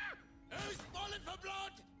 Who's falling for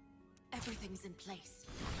blood? Everything's in place.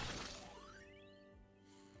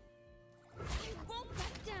 I won't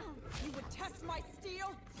back down. You would test my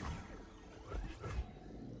steel?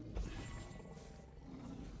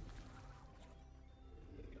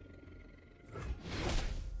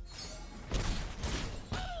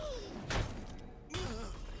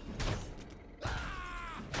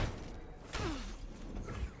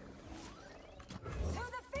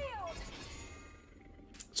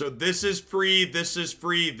 So this is free, this is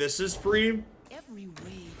free, this is free. Every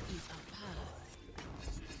wave is a path.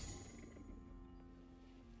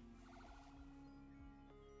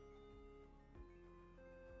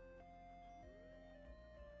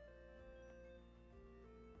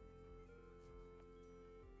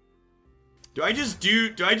 Do I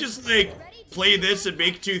just like play this and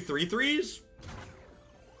make 2 3/3s?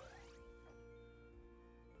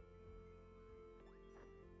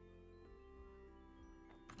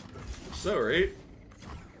 So, right?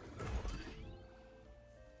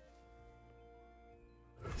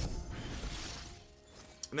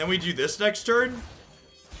 And then we do this next turn?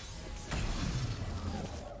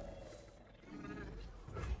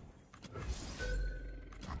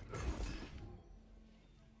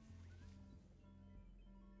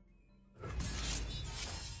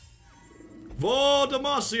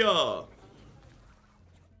 Demacia!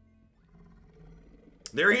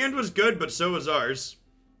 Their hand was good, but so was ours.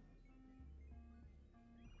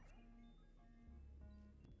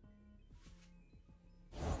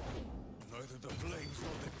 Neither the flames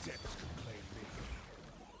nor the depths can claim me.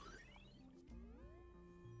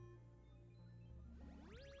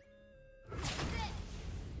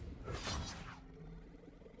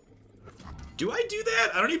 Do I do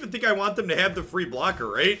that? I don't even think I want them to have the free blocker,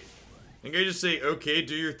 right? I think I just say, okay,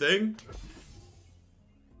 do your thing.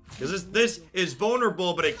 Because this is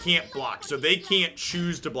vulnerable, but it can't block. So they can't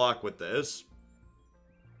choose to block with this.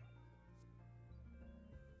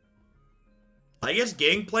 I guess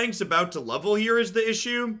Gangplank's about to level here is the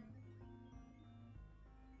issue.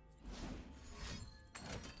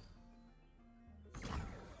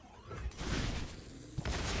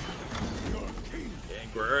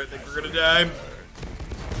 I think we're gonna die.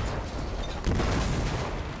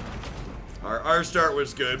 Our start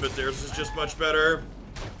was good, but theirs was just much better.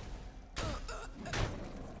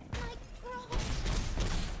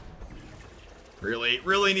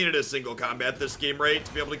 Really needed a single combat this game, right,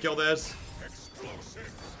 to be able to kill this. Explosives.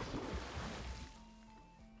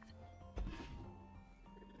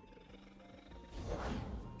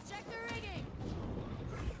 Check the rigging.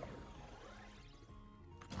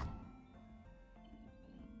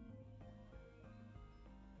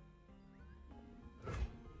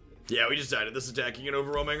 Yeah, we decided this attacking and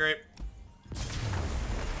overwhelming, right?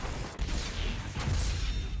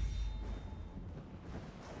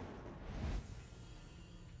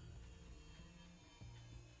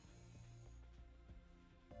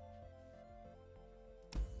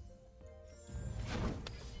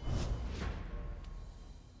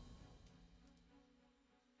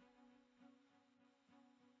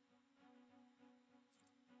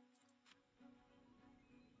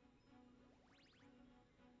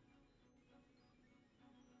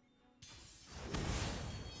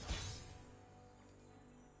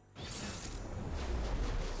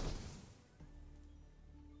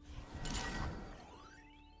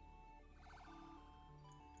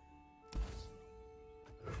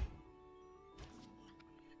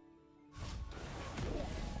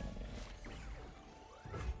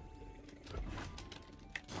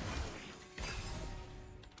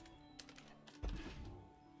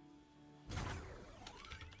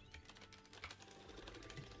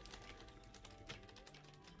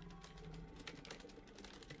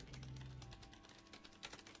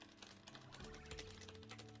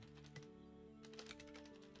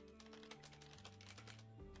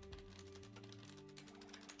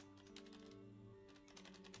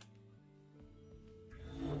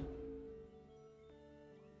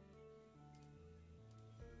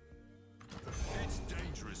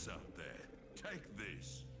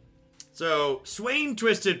 So, Swain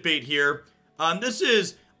Twisted Fate here. This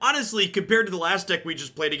is, honestly, compared to the last deck we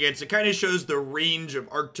just played against, it kind of shows the range of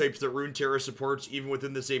archetypes that Runeterra supports even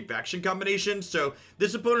within the same faction combination. So,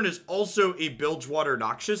 this opponent is also a Bilgewater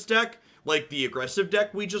Noxious deck, like the aggressive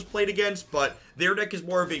deck we just played against, but their deck is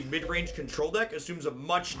more of a mid-range control deck, assumes a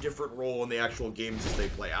much different role in the actual games as they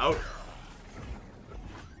play out.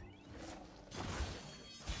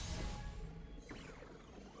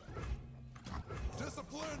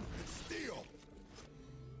 Discipline and steel.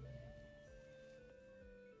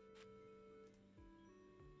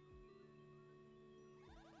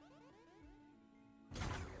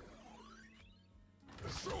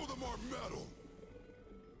 Show them our metal.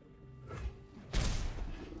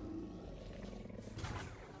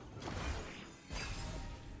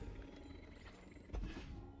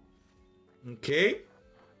 Okay.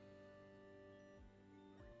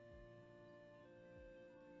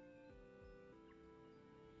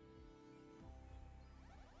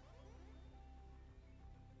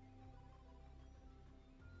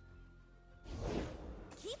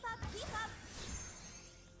 Keep up, keep up.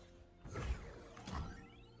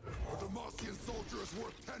 A Demacian soldier is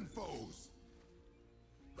worth 10 foes.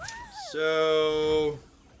 So...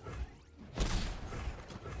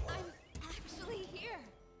 I'm actually here.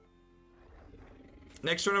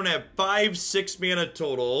 next turn I'm gonna have 5-6 mana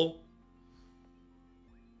total.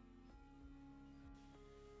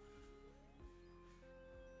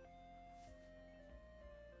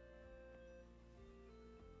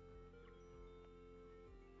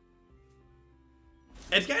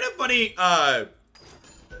 It's kind of funny, I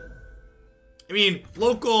mean,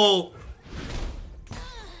 local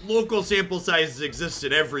sample sizes exist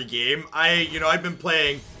in every game. I've been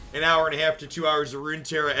playing an hour and a half to 2 hours of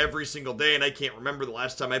Runeterra every single day, and I can't remember the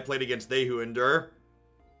last time I played against They Who Endure.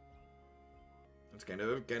 It's kind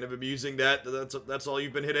of amusing that that's all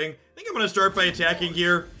you've been hitting. I think I'm gonna start by attacking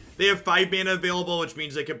here. They have 5 mana available, which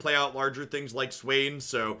means they can play out larger things like Swain.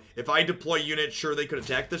 So if I deploy units, sure they could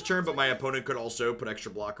attack this turn, but my opponent could also put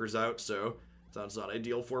extra blockers out. So sounds not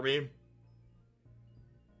ideal for me.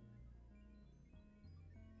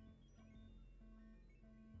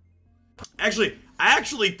 I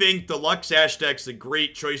actually think the Lux Ash deck's a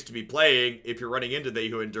great choice to be playing if you're running into They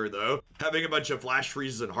Who Endure, though. Having a bunch of Flash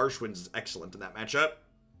Freezes and Harsh Winds is excellent in that matchup.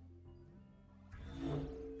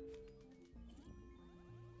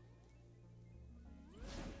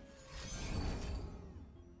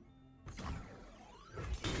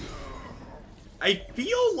 I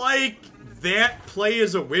feel like that play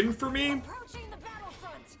is a win for me.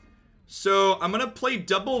 So I'm gonna play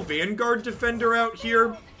double Vanguard Defender out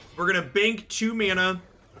here. We're gonna bank 2 mana,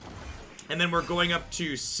 and then we're going up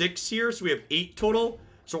to 6 here, so we have 8 total.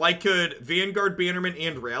 So I could Vanguard, Bannerman,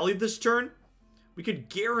 and Rally this turn. We could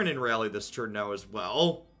Garen and Rally this turn now as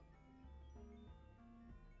well.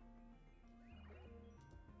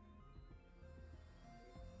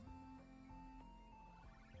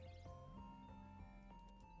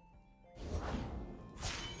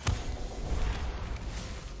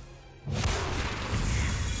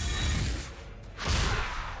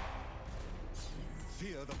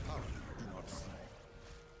 Fear the power, do not slay.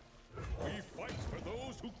 We fight for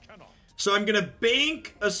those who cannot. So I'm gonna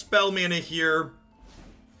bank a spell mana here.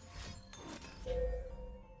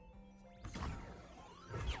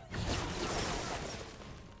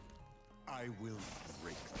 I will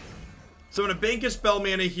break them. So I'm gonna bank a spell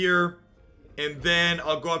mana here, and then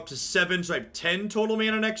I'll go up to 7, so I have 10 total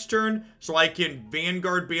mana next turn. So I can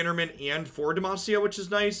Vanguard, Bannerman, and 4 Demacia, which is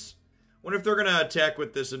nice. Wonder if they're gonna attack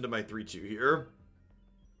with this into my 3/2 here.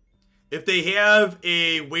 If they have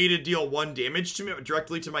a way to deal 1 damage to me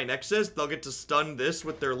directly to my Nexus, they'll get to stun this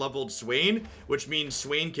with their leveled Swain, which means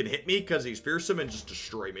Swain can hit me because he's fearsome and just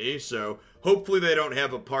destroy me. So hopefully they don't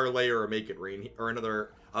have a parlay or a make it rain or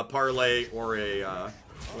another parlay or a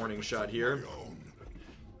warning shot here.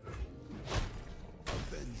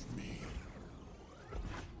 Avenge me.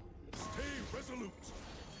 Stay resolute.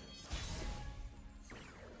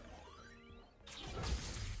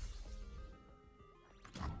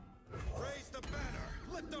 Raise the banner.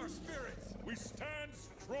 Lift our spirits. We stand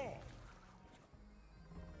strong.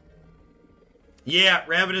 Yeah,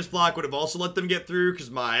 Ravenous Block would have also let them get through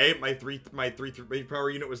because my 3 power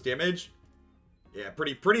unit was damaged. Yeah,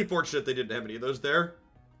 pretty fortunate they didn't have any of those there.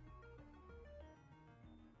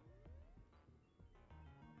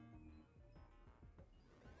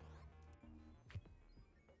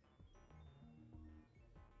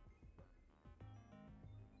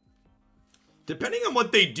 Depending on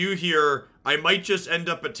what they do here, I might just end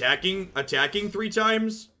up attacking 3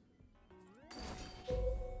 times.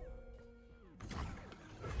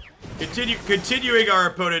 Continuing our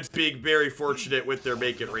opponents being very fortunate with their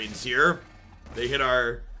make it rains here. They hit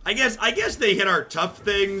our... I guess they hit our tough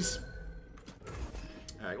things.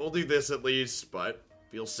 Alright, we'll do this at least, but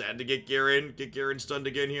feels sad to get Garen stunned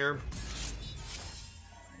again here.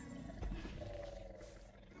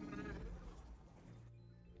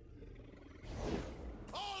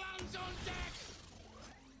 All hands on deck!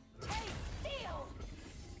 Taste steel!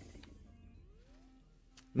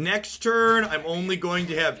 Next turn, I'm only going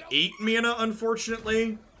to have 8 mana,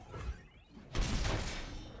 unfortunately.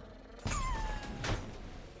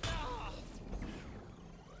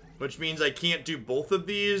 Which means I can't do both of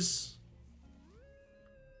these.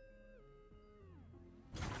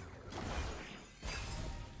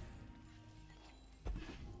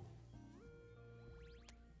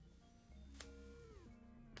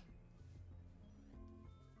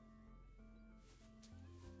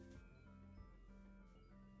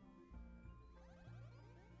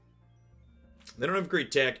 They don't have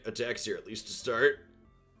great attacks here, at least to start.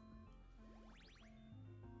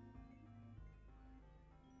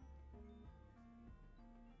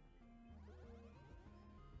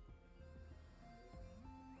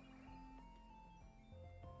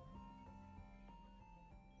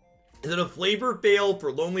 Is it a flavor fail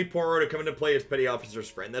for Lonely Poro to come into play as Petty Officer's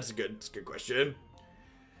friend? That's a good question.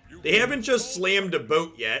 They haven't just slammed a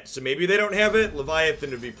boat yet, so maybe they don't have it. Leviathan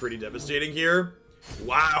would be pretty devastating here.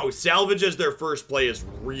 Wow, salvage as their first play is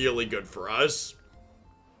really good for us.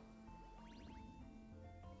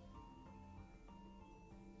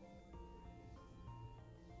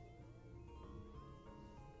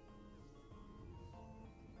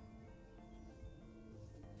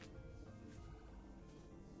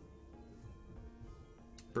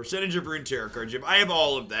 Percentage of Runeterra cards. I have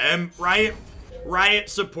all of them. Riot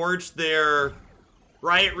supports their...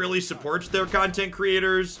 Riot really supports their content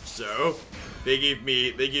creators, so they gave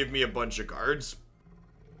me a bunch of cards.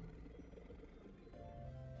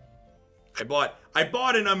 I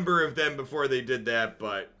bought a number of them before they did that,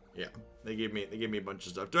 but yeah, they gave me a bunch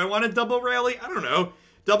of stuff. Do I want a double rally? I don't know.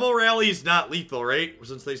 Double rally is not lethal, right?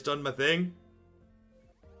 Since they stunned my thing.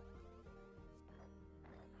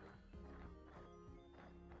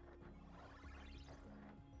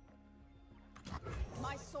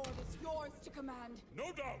 My sword is yours to command.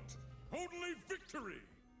 No doubt. Only victory.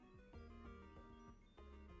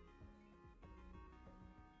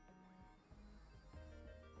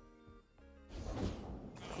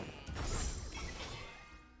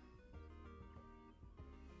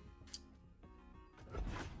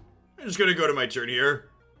 I'm just gonna go to my turn here.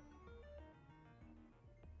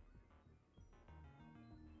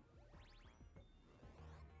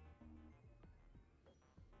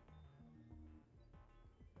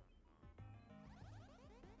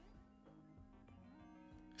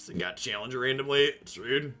 This thing got challenged randomly. It's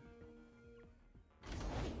rude.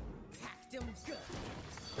 Packed 'em good.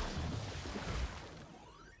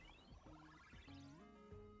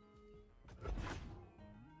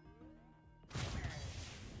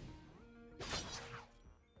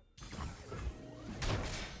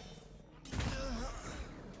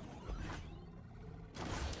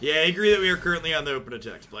 Yeah, I agree that we are currently on the open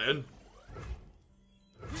attacks plan.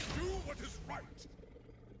 We do what is right.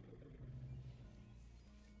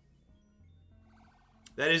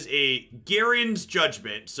 That is a Garen's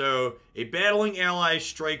Judgment. So, a battling ally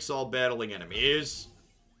strikes all battling enemies.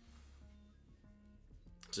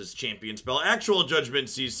 It's his champion spell. Actual Judgment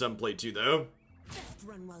sees some play too, though. Just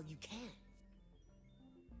run while you can.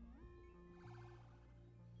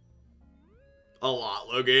 A lot,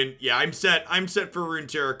 Logan. Yeah, I'm set for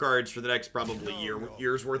Runeterra cards for the next probably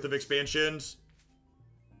year's worth of expansions.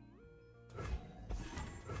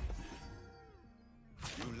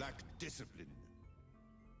 You lack discipline.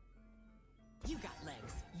 You got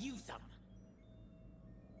legs. Use them.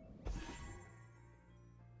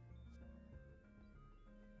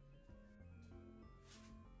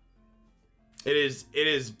 It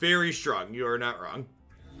is very strong. You are not wrong.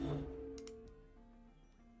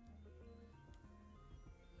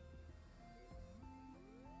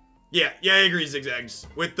 Yeah, I agree, Zigzags.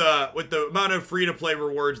 With the amount of free-to-play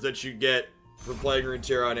rewards that you get for playing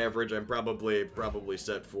Runeterra on average, I'm probably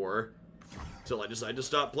set for. Till I decide to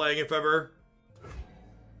stop playing, if ever.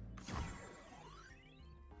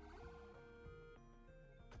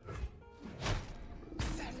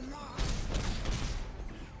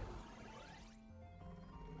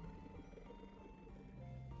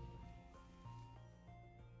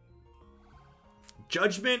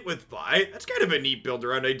 Judgment with Vi. That's kind of a neat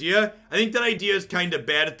build-around idea. I think that idea is kind of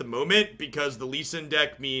bad at the moment because the Lee Sin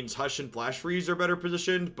deck means Hush and Flash Freeze are better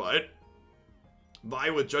positioned, but Vi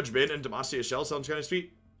with Judgment and Demacia Shell sounds kind of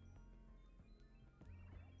sweet.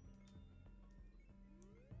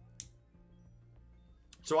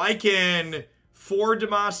 So I can 4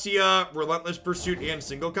 Demacia, Relentless Pursuit, and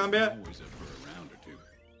single combat. Always up for a round or two.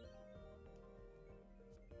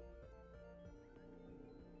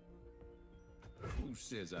 Who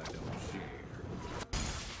says I don't share?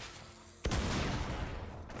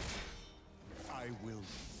 I will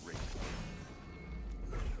break.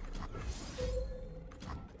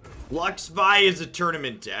 Luxvi is a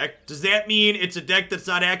tournament deck. Does that mean it's a deck that's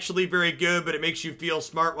not actually very good, but it makes you feel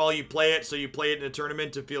smart while you play it, so you play it in a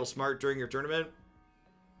tournament to feel smart during your tournament?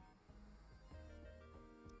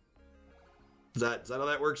 Is that how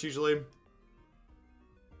that works usually?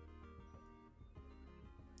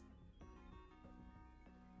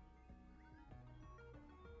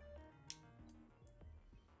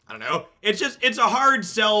 I don't know. It's a hard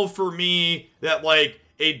sell for me that, like,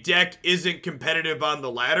 a deck isn't competitive on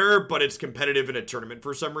the ladder, but it's competitive in a tournament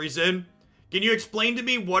for some reason. Can you explain to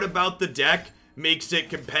me what about the deck makes it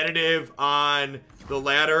competitive on the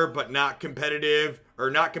ladder, but not competitive,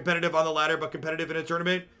 or not competitive on the ladder, but competitive in a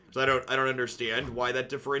tournament? Because I don't understand why that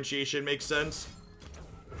differentiation makes sense.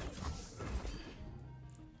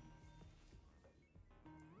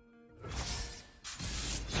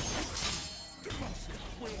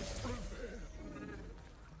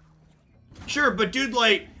 Sure, but dude,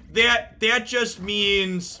 like, that just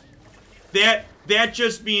means that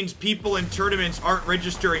just means people in tournaments aren't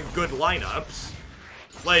registering good lineups.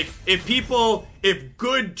 Like, if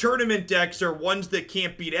good tournament decks are ones that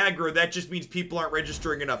can't beat aggro, that just means people aren't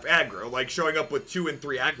registering enough aggro, like showing up with 2 and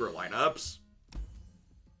 3 aggro lineups.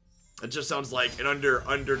 It just sounds like an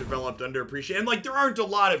underdeveloped, underappreciated. And, like, there aren't a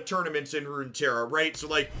lot of tournaments in Runeterra, right? So,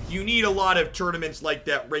 like, you need a lot of tournaments like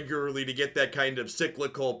that regularly to get that kind of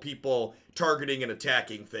cyclical people targeting and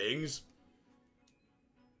attacking things.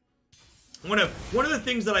 One of the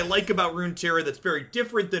things that I like about Runeterra that's very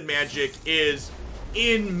different than Magic is,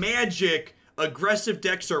 in Magic, aggressive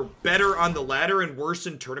decks are better on the ladder and worse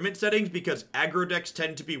in tournament settings because aggro decks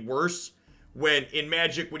tend to be worse when in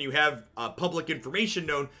Magic when you have public information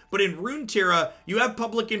known, but in Runeterra you have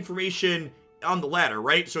public information on the ladder,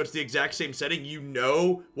 right? So it's the exact same setting. You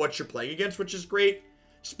know what you're playing against, which is great.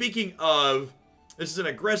 Speaking of, this is an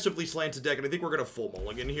aggressively slanted deck, and I think we're gonna full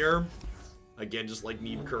mulligan here. Again, just like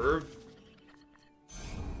Need Curve.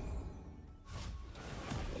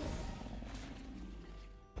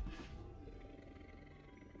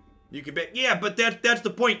 You can ban, yeah, but that's the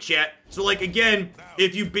point, chat. So, like, again,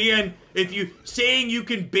 saying you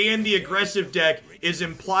can ban the aggressive deck is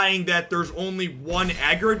implying that there's only one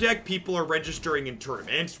aggro deck people are registering in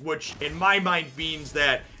tournaments, which in my mind means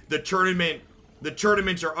that the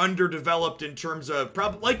tournaments are underdeveloped in terms of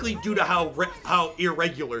likely due to how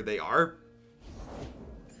irregular they are.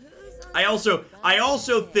 I also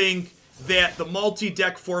think that the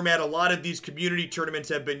multi-deck format a lot of these community tournaments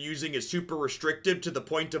have been using is super restrictive to the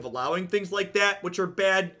point of allowing things like that, which are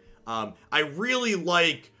bad. I really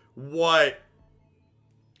like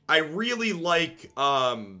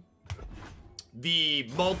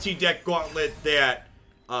the multi-deck gauntlet that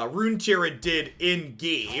Runeterra did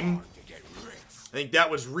in-game. I think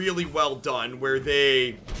that was really well done, where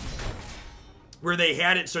they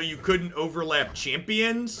had it so you couldn't overlap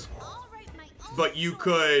champions, but you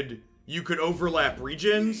could overlap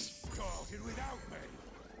regions.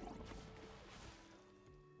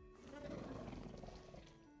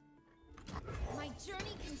 My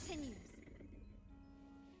journey continues.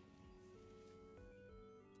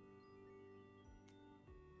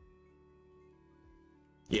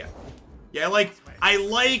 Yeah. Yeah, I like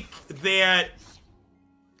that.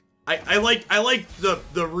 I like the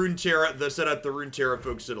Runeterra, the setup the Runeterra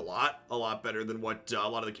folks did a lot better than what a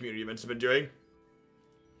lot of the community events have been doing.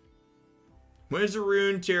 When is the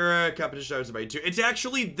Runeterra competition I was invited to? It's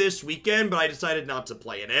actually this weekend, but I decided not to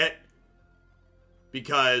play in it.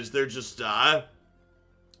 Because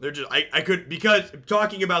because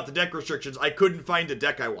talking about the deck restrictions, I couldn't find a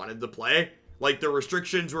deck I wanted to play. Like, the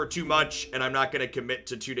restrictions were too much, and I'm not going to commit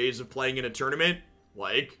to 2 days of playing in a tournament.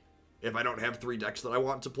 Like, if I don't have 3 decks that I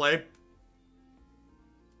want to play. Are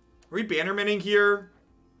we Bannermening here?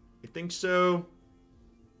 I think so.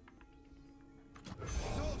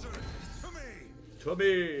 To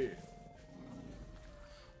me.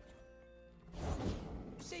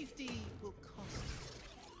 Safety will cost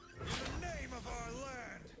you. In the name of our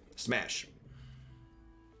land. Smash.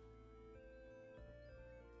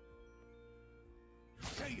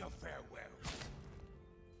 Say your farewells.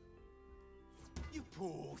 You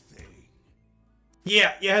poor thing.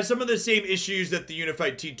 Yeah, it has some of the same issues that the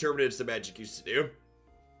Unified Team Tournaments the Magic used to do.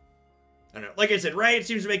 I don't know. Like I said, Riot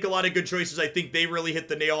seems to make a lot of good choices. I think they really hit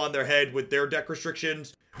the nail on their head with their deck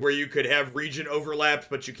restrictions, where you could have region overlaps,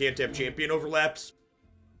 but you can't have champion overlaps.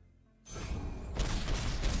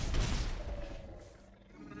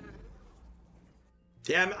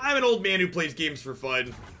 Yeah, I'm an old man who plays games for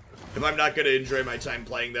fun. If I'm not going to enjoy my time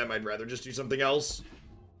playing them, I'd rather just do something else.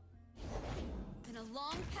 And a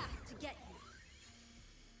long path to get you.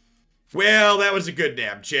 Well, that was a good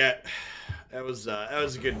nab, chat. That was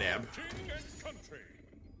a good nab. King and country.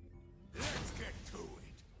 Let's get to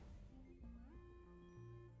it.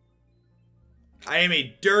 I am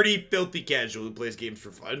a dirty, filthy casual who plays games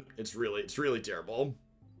for fun. It's really terrible.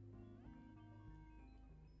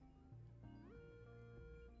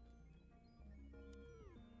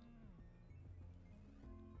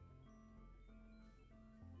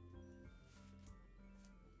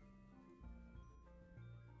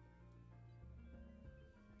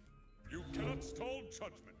 You cannot stall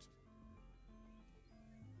judgment.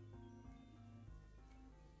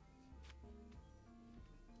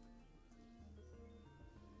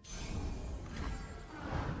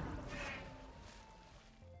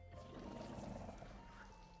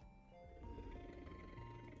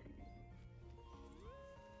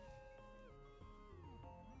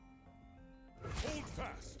 Hold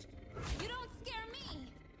fast. You don't scare me.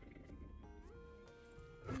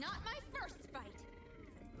 Not my first fight.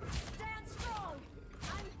 Stand strong.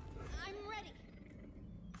 I'm ready.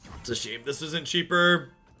 It's a shame this isn't cheaper.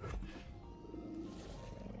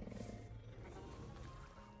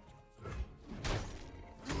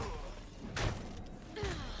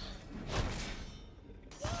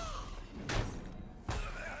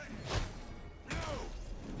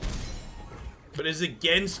 But is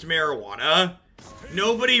against marijuana.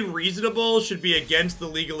 Nobody reasonable should be against the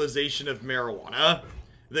legalization of marijuana.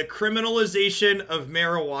 The criminalization of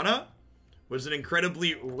marijuana was an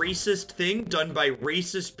incredibly racist thing done by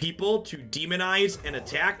racist people to demonize and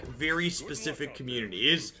attack very specific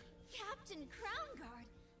communities. Captain Crown Guard.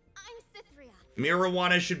 I'm Cythria.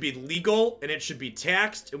 Marijuana should be legal and it should be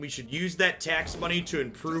taxed, and we should use that tax money to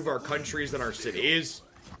improve our countries and our cities.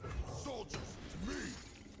 Soldiers, to me.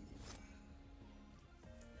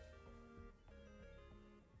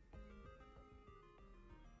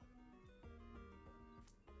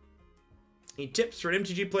 Any tips for an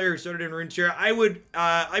MTG player who started in Runeterra? I would,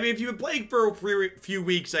 I mean, if you've been playing for a few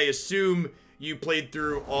weeks, I assume you played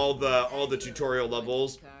through all the tutorial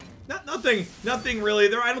levels. Nothing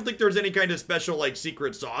really. I don't think there's any kind of special, like,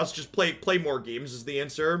 secret sauce. Just play more games is the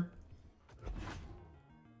answer.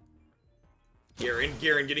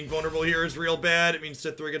 Garen getting vulnerable here is real bad. It means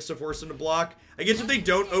Cythria gets to force him to block. I guess if they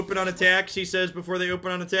don't open on attacks, he says before they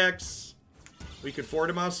open on attacks, we could For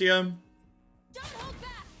Demacia. Don't hold back.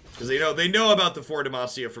 Because they know about the For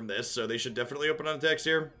Demacia from this, so they should definitely open on attacks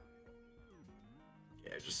here.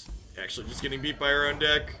 Yeah, actually just getting beat by our own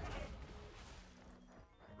deck.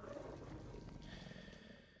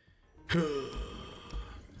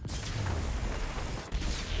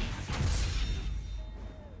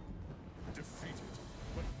 Defeated,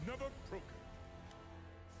 but never broken.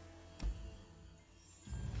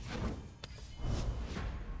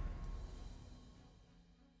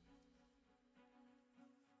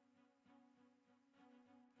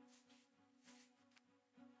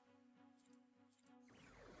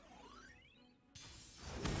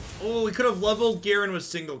 Oh, we could have leveled Garen with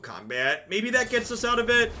single combat. Maybe that gets us out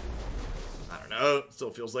of it. I don't know. It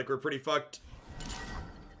still feels like we're pretty fucked.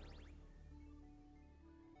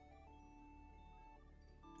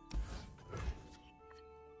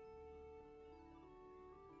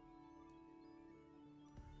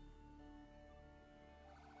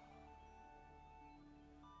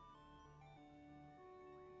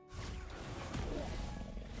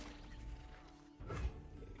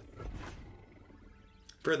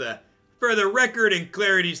 For the record and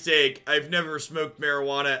clarity's sake, I've never smoked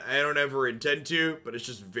marijuana. I don't ever intend to, but it's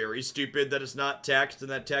just very stupid that it's not taxed and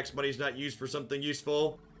that tax money's not used for something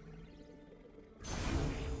useful.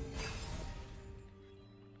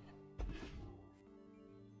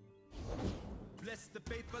 Bless the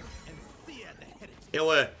people and sear the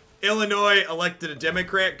heritage. Illinois elected a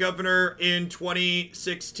Democrat governor in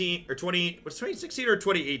 2016 or 2016 or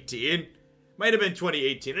 2018. Might have been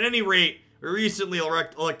 2018. At any rate, we recently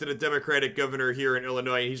elected a Democratic governor here in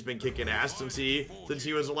Illinois, and he's been kicking ass since he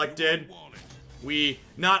was elected. We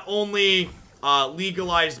not only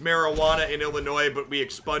legalized marijuana in Illinois, but we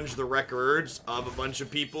expunged the records of a bunch of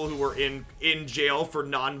people who were in jail for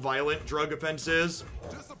non-violent drug offenses.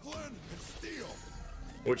 Discipline and steel.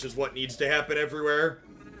 Which is what needs to happen everywhere.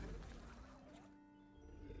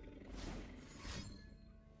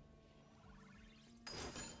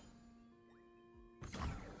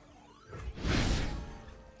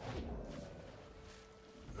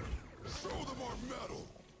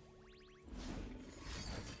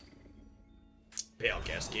 Pale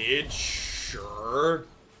Cascade, sure.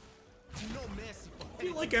 No mercy for I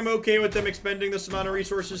feel like I'm okay with them expending this amount of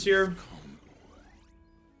resources here.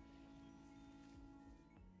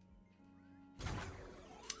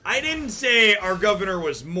 I didn't say our governor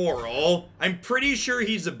was moral. I'm pretty sure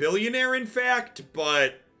he's a billionaire, in fact,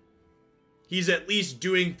 but he's at least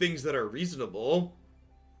doing things that are reasonable.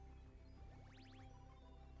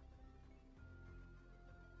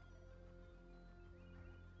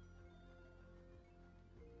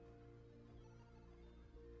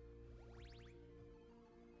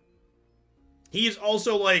 He's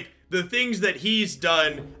also, like, the things that he's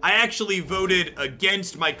done. I actually voted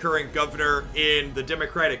against my current governor in the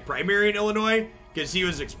Democratic primary in Illinois because he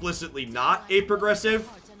was explicitly not a progressive.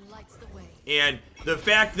 And the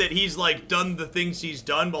fact that he's, like, done the things he's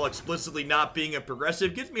done while explicitly not being a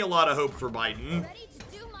progressive gives me a lot of hope for Biden.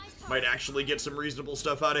 Might actually get some reasonable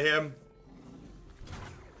stuff out of him.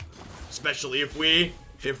 Especially if we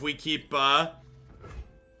keep,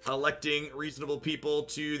 electing reasonable people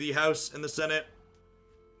to the House and the Senate.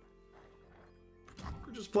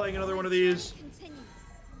 We're just playing another one of these.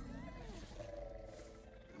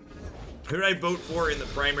 Who did I vote for in the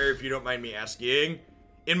primary, if you don't mind me asking?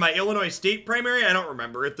 In my Illinois state primary? I don't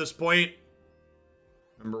remember at this point.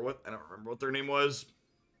 I don't remember what their name was.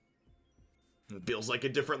 It feels like a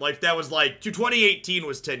different life. That was like, 2018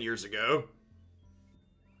 was 10 years ago.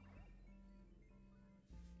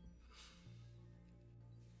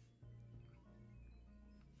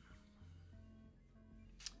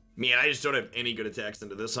 Man, I just don't have any good attacks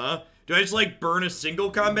into this, huh? Do I just, like, burn a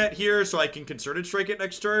single combat here so I can concerted strike it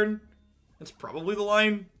next turn? That's probably the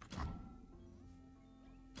line.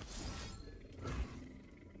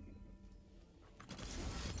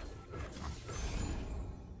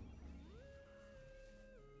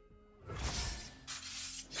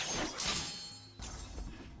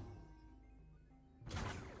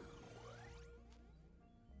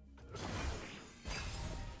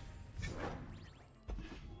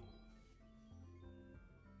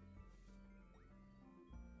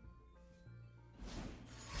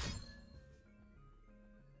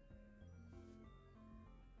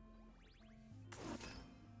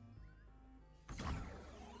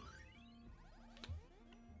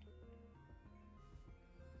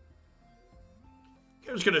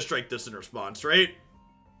 I'm just gonna strike this in response, right?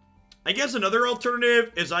 I guess another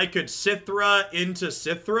alternative is I could Sithra into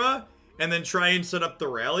Sithra and then try and set up the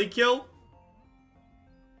rally kill.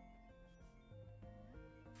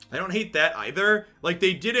 I don't hate that either. Like,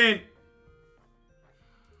 they didn't...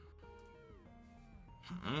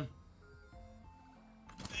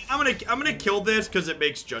 I'm gonna kill this because it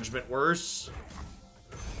makes Judgment worse.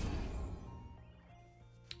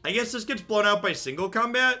 I guess this gets blown out by single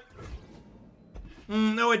combat.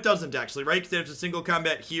 No, it doesn't actually, right? Because there's a single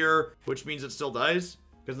combat here, which means it still dies.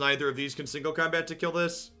 Because neither of these can single combat to kill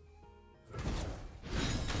this.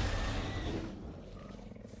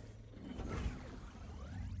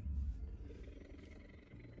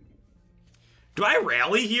 Do I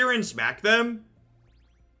rally here and smack them?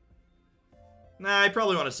 Nah, I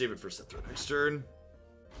probably want to save it for Sithra next turn.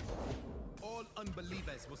 All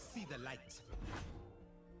unbelievers will see the light.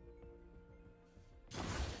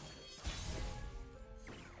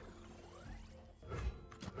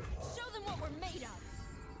 Show them what we're made of.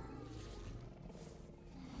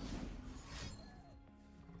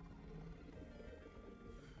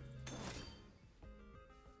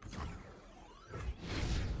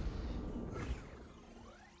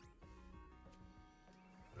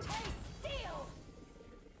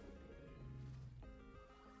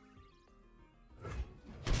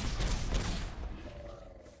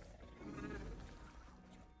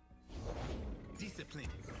 Discipline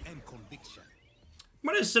and conviction. I'm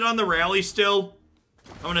gonna sit on the rally still.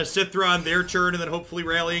 I'm gonna Sithra on their turn and then hopefully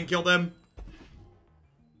rally and kill them.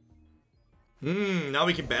 Now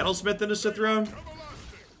we can Battlesmith into Sithra.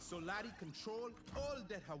 Solari control all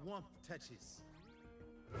that her warmth touches.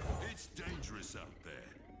 It's dangerous out there.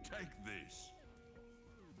 Take this.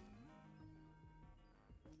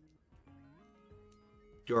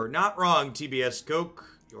 You're not wrong, TBS Coke.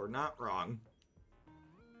 You're not wrong.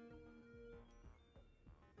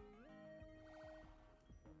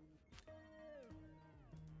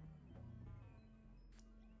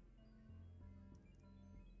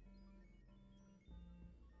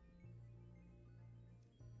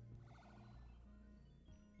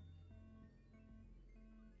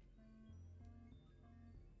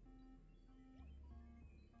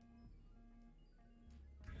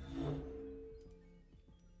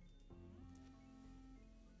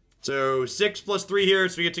 So 6 plus 3 here,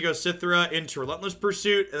 so we get to go Sithra into Relentless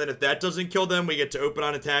Pursuit, and then if that doesn't kill them, we get to open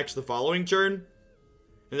on attacks the following turn.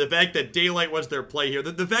 And the fact that Daylight was their play here.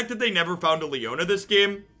 The fact that they never found a Leona this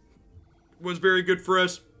game was very good for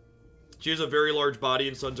us. She has a very large body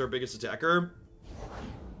and Sun's our biggest attacker.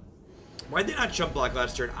 Why'd they not jump block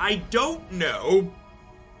last turn? I don't know.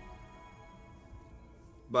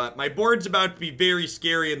 But my board's about to be very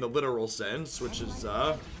scary in the literal sense, which is,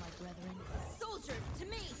 Soldiers, to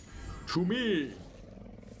me! to me.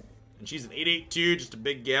 And she's an 8/8/2, just a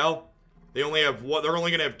big gal. They only have one, they're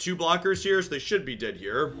only gonna have 2 blockers here, so they should be dead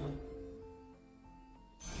here.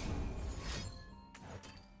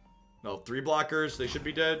 No, 3 blockers, they should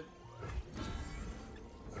be dead.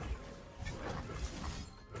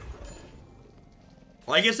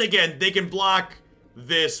 Well, I guess again, they can block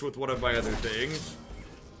this with one of my other things.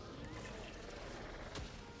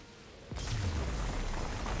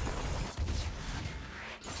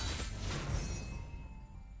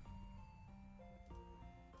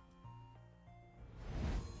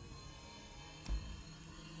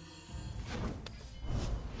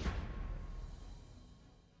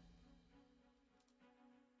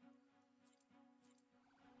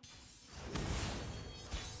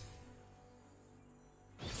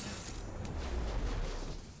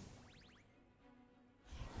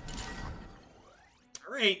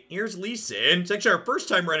 Alright, here's Lee Sin. It's actually our first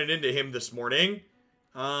time running into him this morning.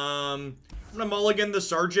 I'm gonna mulligan the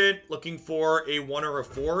Sergeant, looking for a 1 or a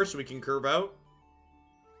 4 so we can curve out.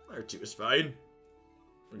 Or 2 is fine.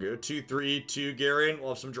 We'll go 2, 3, 2 Garen. We'll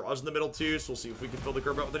have some draws in the middle too, so we'll see if we can fill the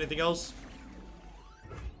curve out with anything else.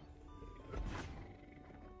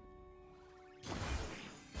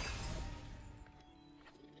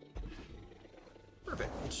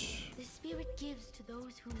 Perfect. The spirit gives to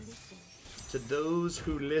those who listen. To those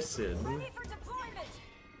who listen. Ready for deployment!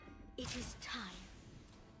 It is time.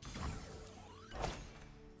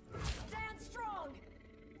 Stand strong!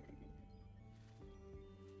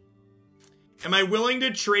 Am I willing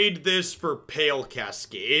to trade this for Pale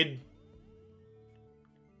Cascade?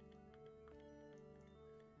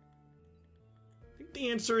 I think the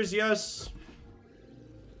answer is yes.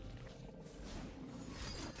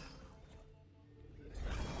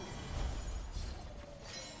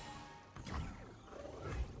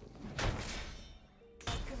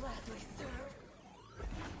 Gladly serve.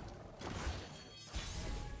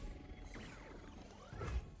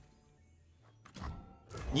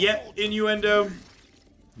 Yep, innuendo.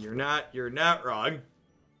 You're not wrong.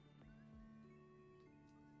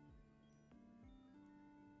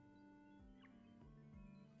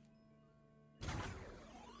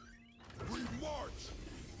 We march!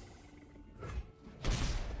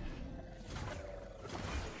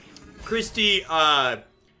 Christy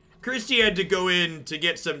had to go in to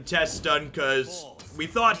get some tests done because we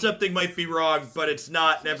thought something might be wrong, but it's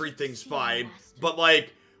not and everything's fine. But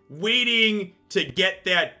like, waiting to get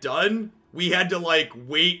that done, we had to like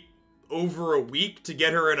wait over a week to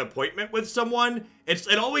get her an appointment with someone.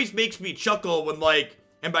 It always makes me chuckle when like,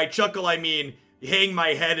 and by chuckle I mean hang my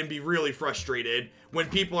head and be really frustrated when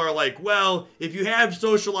people are like, well, if you have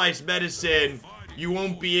socialized medicine, you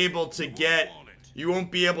won't be able to get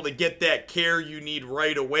that care you need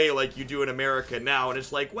right away like you do in America now. And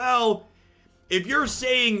it's like, well, if you're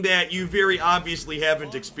saying that, you very obviously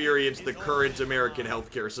haven't experienced the current American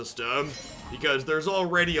healthcare system, because there's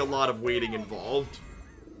already a lot of waiting involved.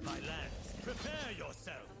 My lads, prepare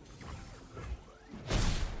yourself.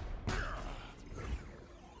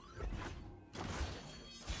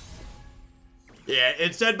 Yeah,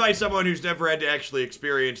 it's said by someone who's never had to actually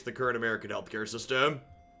experience the current American healthcare system.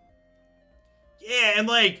 Yeah, and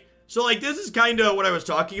like, so like this is kind of what I was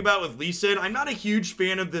talking about with Lee Sin. I'm not a huge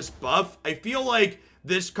fan of this buff. I feel like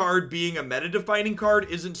this card being a meta-defining card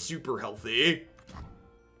isn't super healthy.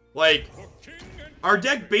 Like, our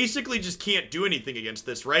deck basically just can't do anything against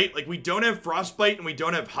this, right? Like, we don't have Frostbite and we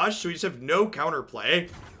don't have Hush, so we just have no counterplay. And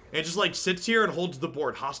it just like sits here and holds the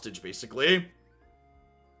board hostage, basically.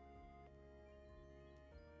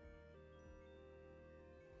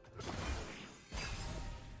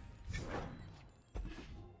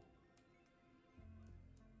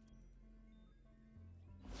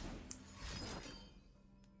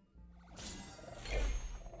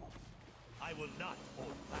 I will not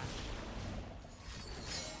hold back.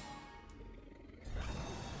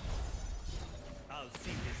 I'll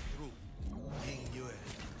see this through. King Yue,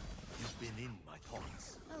 you've been in my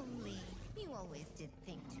thoughts. Oh, Lee, you always did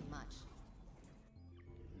think too much.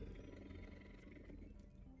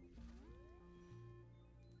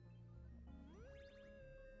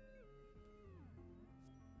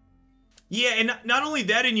 Yeah, and not only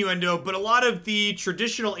that innuendo, but a lot of the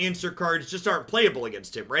traditional answer cards just aren't playable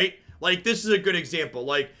against him, right? Like, this is a good example.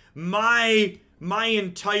 Like, my my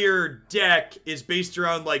entire deck is based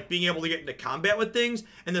around, like, being able to get into combat with things,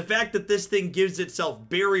 and the fact that this thing gives itself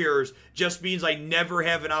barriers just means I never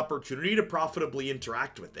have an opportunity to profitably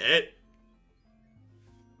interact with it.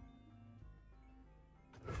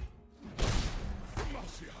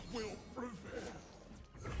 Demacia will prevail.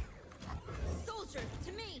 Soldiers,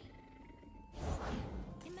 to me!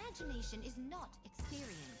 Imagination is not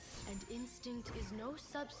experience. And instinct is no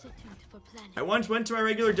substitute for planning. I once went to my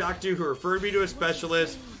regular doctor who referred me to a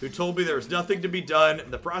specialist who told me there was nothing to be done, and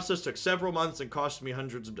the process took several months and cost me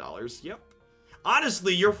hundreds of dollars. Yep.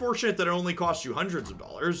 Honestly, you're fortunate that it only cost you hundreds of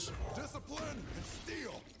dollars. Discipline and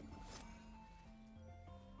steel.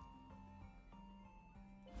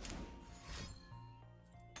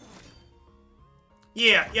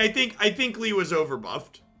 Yeah, I think Lee was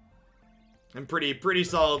overbuffed. I'm pretty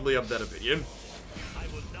solidly of that opinion.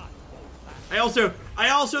 I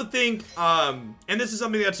also think, and this is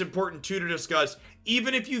something that's important too to discuss,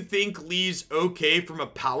 even if you think Lee's okay from a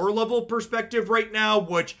power level perspective right now,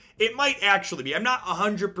 which it might actually be, I'm not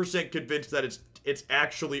 100% convinced that it's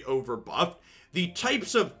actually overbuffed. The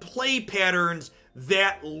types of play patterns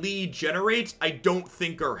that Lee generates, I don't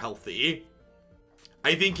think are healthy.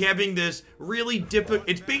 I think having this really difficult,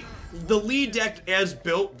 the Lee deck as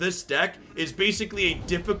built, this deck, is basically a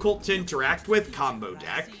difficult to interact with combo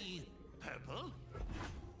deck.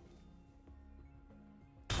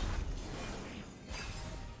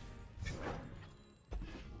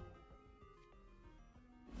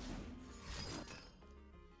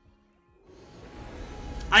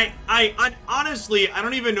 Honestly, I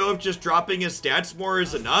don't even know if just dropping his stats more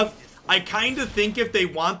is enough. I kind of think if they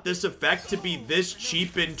want this effect to be this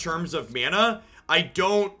cheap in terms of mana, I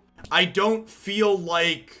don't feel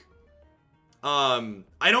like, the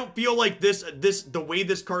way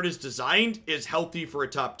this card is designed is healthy for a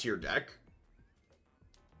top tier deck.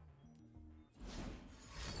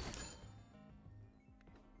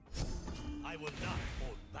 I will not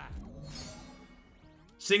hold back.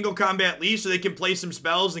 Single combat Lee so they can play some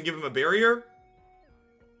spells and give him a barrier.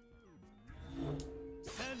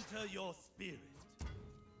 Center your spirit.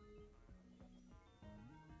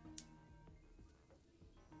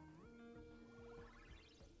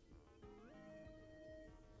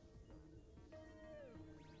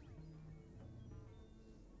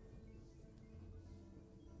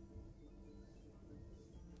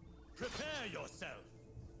 Prepare yourself.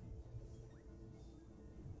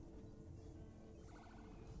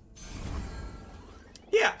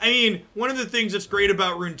 Yeah, I mean, one of the things that's great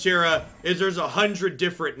about Runeterra is there's 100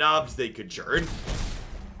 different knobs they could turn.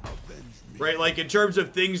 Right, like in terms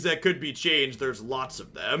of things that could be changed, there's lots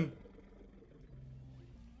of them.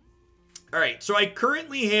 Alright, so I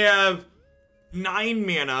currently have 9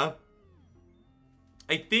 mana.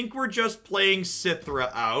 I think we're just playing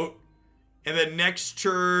Sithra out. And then next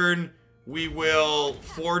turn, we will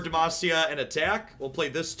 4 Demacia and attack. We'll play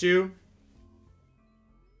this too.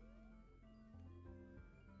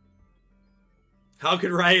 How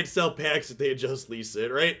could Riot sell packs if they had just leased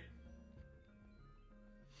it, right?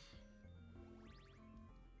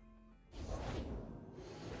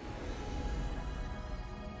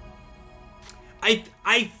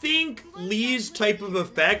 I think Lee's type of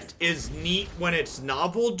effect is neat when it's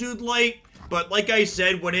novel Dude Light, but like I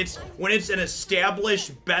said, when it's an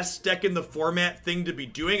established best deck in the format thing to be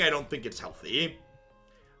doing, I don't think it's healthy.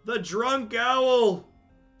 The Drunk Owl!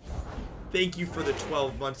 Thank you for the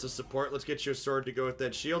 12 months of support. Let's get you a sword to go with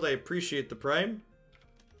that shield. I appreciate the prime.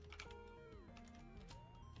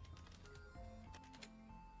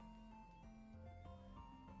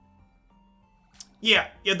 Yeah,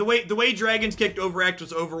 the way Dragons Kicked Overact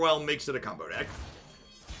was Overwhelm makes it a combo deck.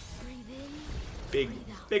 Big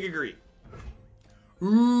agree.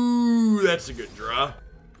 Ooh, that's a good draw.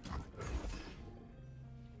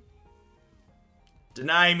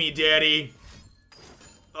 Deny me, daddy.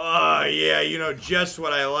 Oh, yeah, you know just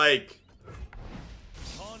what I like.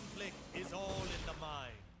 Conflict is all in the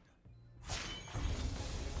mind.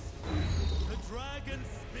 The dragon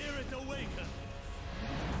spirit awakens.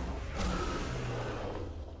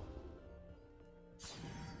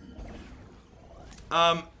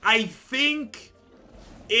 I think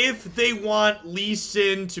if they want Lee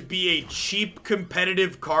Sin to be a cheap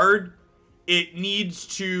competitive card, it needs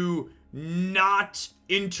to not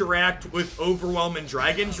interact with Overwhelm and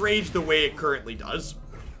Dragon's Rage the way it currently does.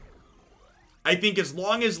 I think as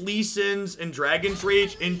long as Lee Sin's and Dragon's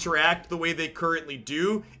Rage interact the way they currently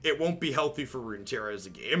do, it won't be healthy for Runeterra as a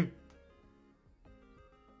game.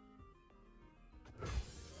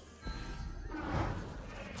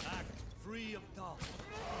 Act free of doubt.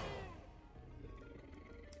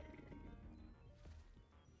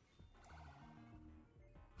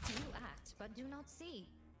 but do not see.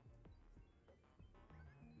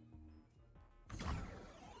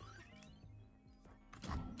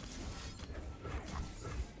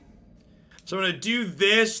 So I'm going to do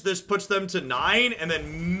this. This puts them to 9, and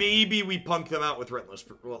then maybe we punk them out with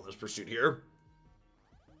Relentless Pursuit here.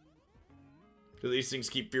 Do these things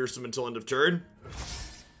keep fearsome until end of turn?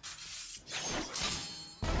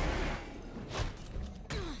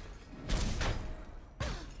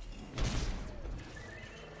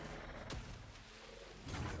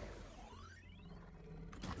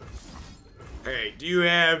 Alright, do you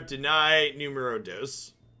have deny numero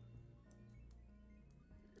dos?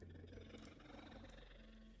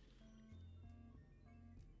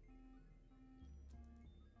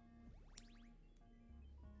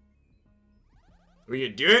 We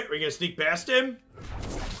gonna do it? We gonna sneak past him?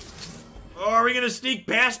 Oh, are we gonna sneak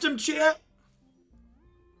past him, chat?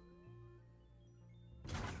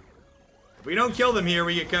 If we don't kill them here,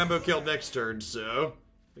 we get combo killed next turn, so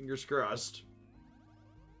fingers crossed.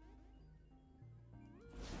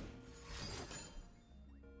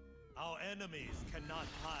 Our enemies cannot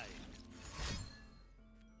hide.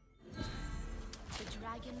 The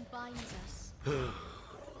dragon binds us.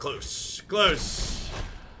 Close, close.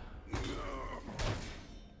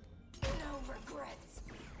 No regrets.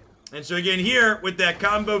 And so again here, with that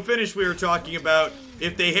combo finish we were talking about,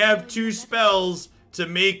 if they have 2 spells to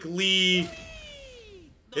make Lee...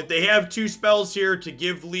 If they have 2 spells here to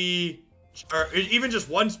give Lee... Or even just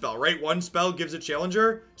 1 spell, right? 1 spell gives a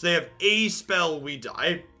challenger. So they have a spell, we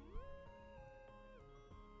die.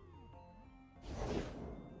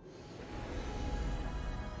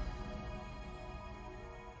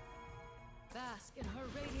 Bask in her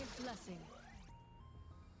radiant blessing.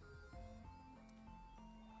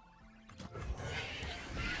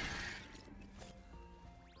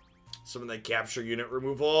 Some of that capture unit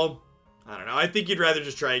removal. I don't know. I think you'd rather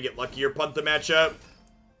just try and get lucky or punt the matchup.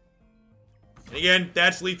 And again,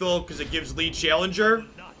 that's lethal because it gives Lee challenger.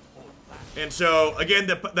 And so, again,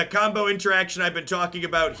 the combo interaction I've been talking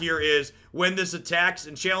about here is when this attacks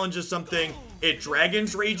and challenges something, it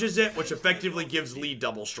Dragon's Rages it, which effectively gives Lee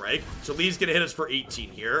double strike. So Lee's going to hit us for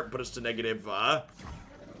 18 here, put us to negative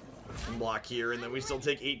block here, and then we still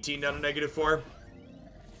take 18 down to negative 4.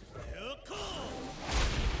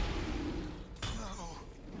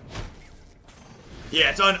 Yeah,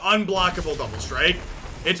 it's an unblockable double strike.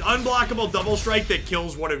 It's unblockable double strike that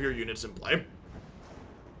kills one of your units in play.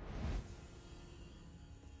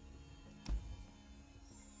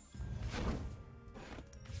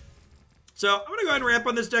 So, I'm going to go ahead and wrap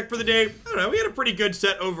on this deck for the day. I don't know, we had a pretty good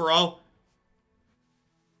set overall.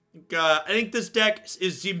 I think this deck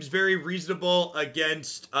seems very reasonable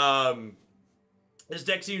against... This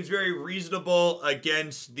deck seems very reasonable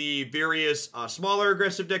against the various smaller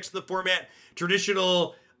aggressive decks of the format.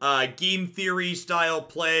 Traditional game theory style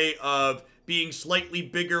play of being slightly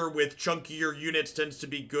bigger with chunkier units tends to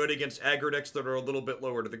be good against aggro decks that are a little bit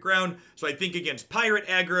lower to the ground. So I think against pirate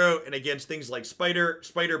aggro and against things like spider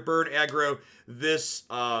burn aggro, this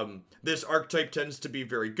archetype tends to be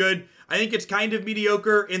very good. I think it's kind of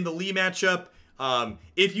mediocre in the Lee matchup.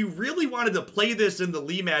 If you really wanted to play this in the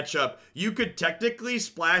Lee matchup, you could technically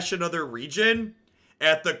splash another region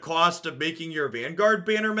at the cost of making your Vanguard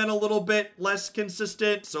Bannermen a little bit less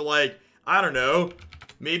consistent. So, like, I don't know,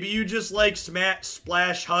 maybe you just, like,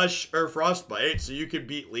 splash Hush or Frostbite so you could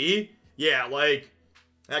beat Lee. Yeah, like,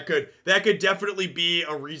 that could definitely be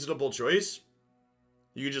a reasonable choice.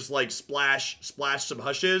 You could just, like, splash some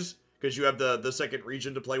Hushes because you have the second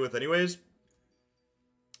region to play with anyways.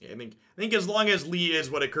 Yeah, I think as long as Lee is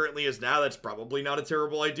what it currently is now, that's probably not a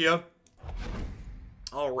terrible idea.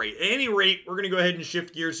 Alright, at any rate, we're going to go ahead and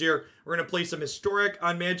shift gears here. We're going to play some Historic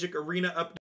on Magic Arena up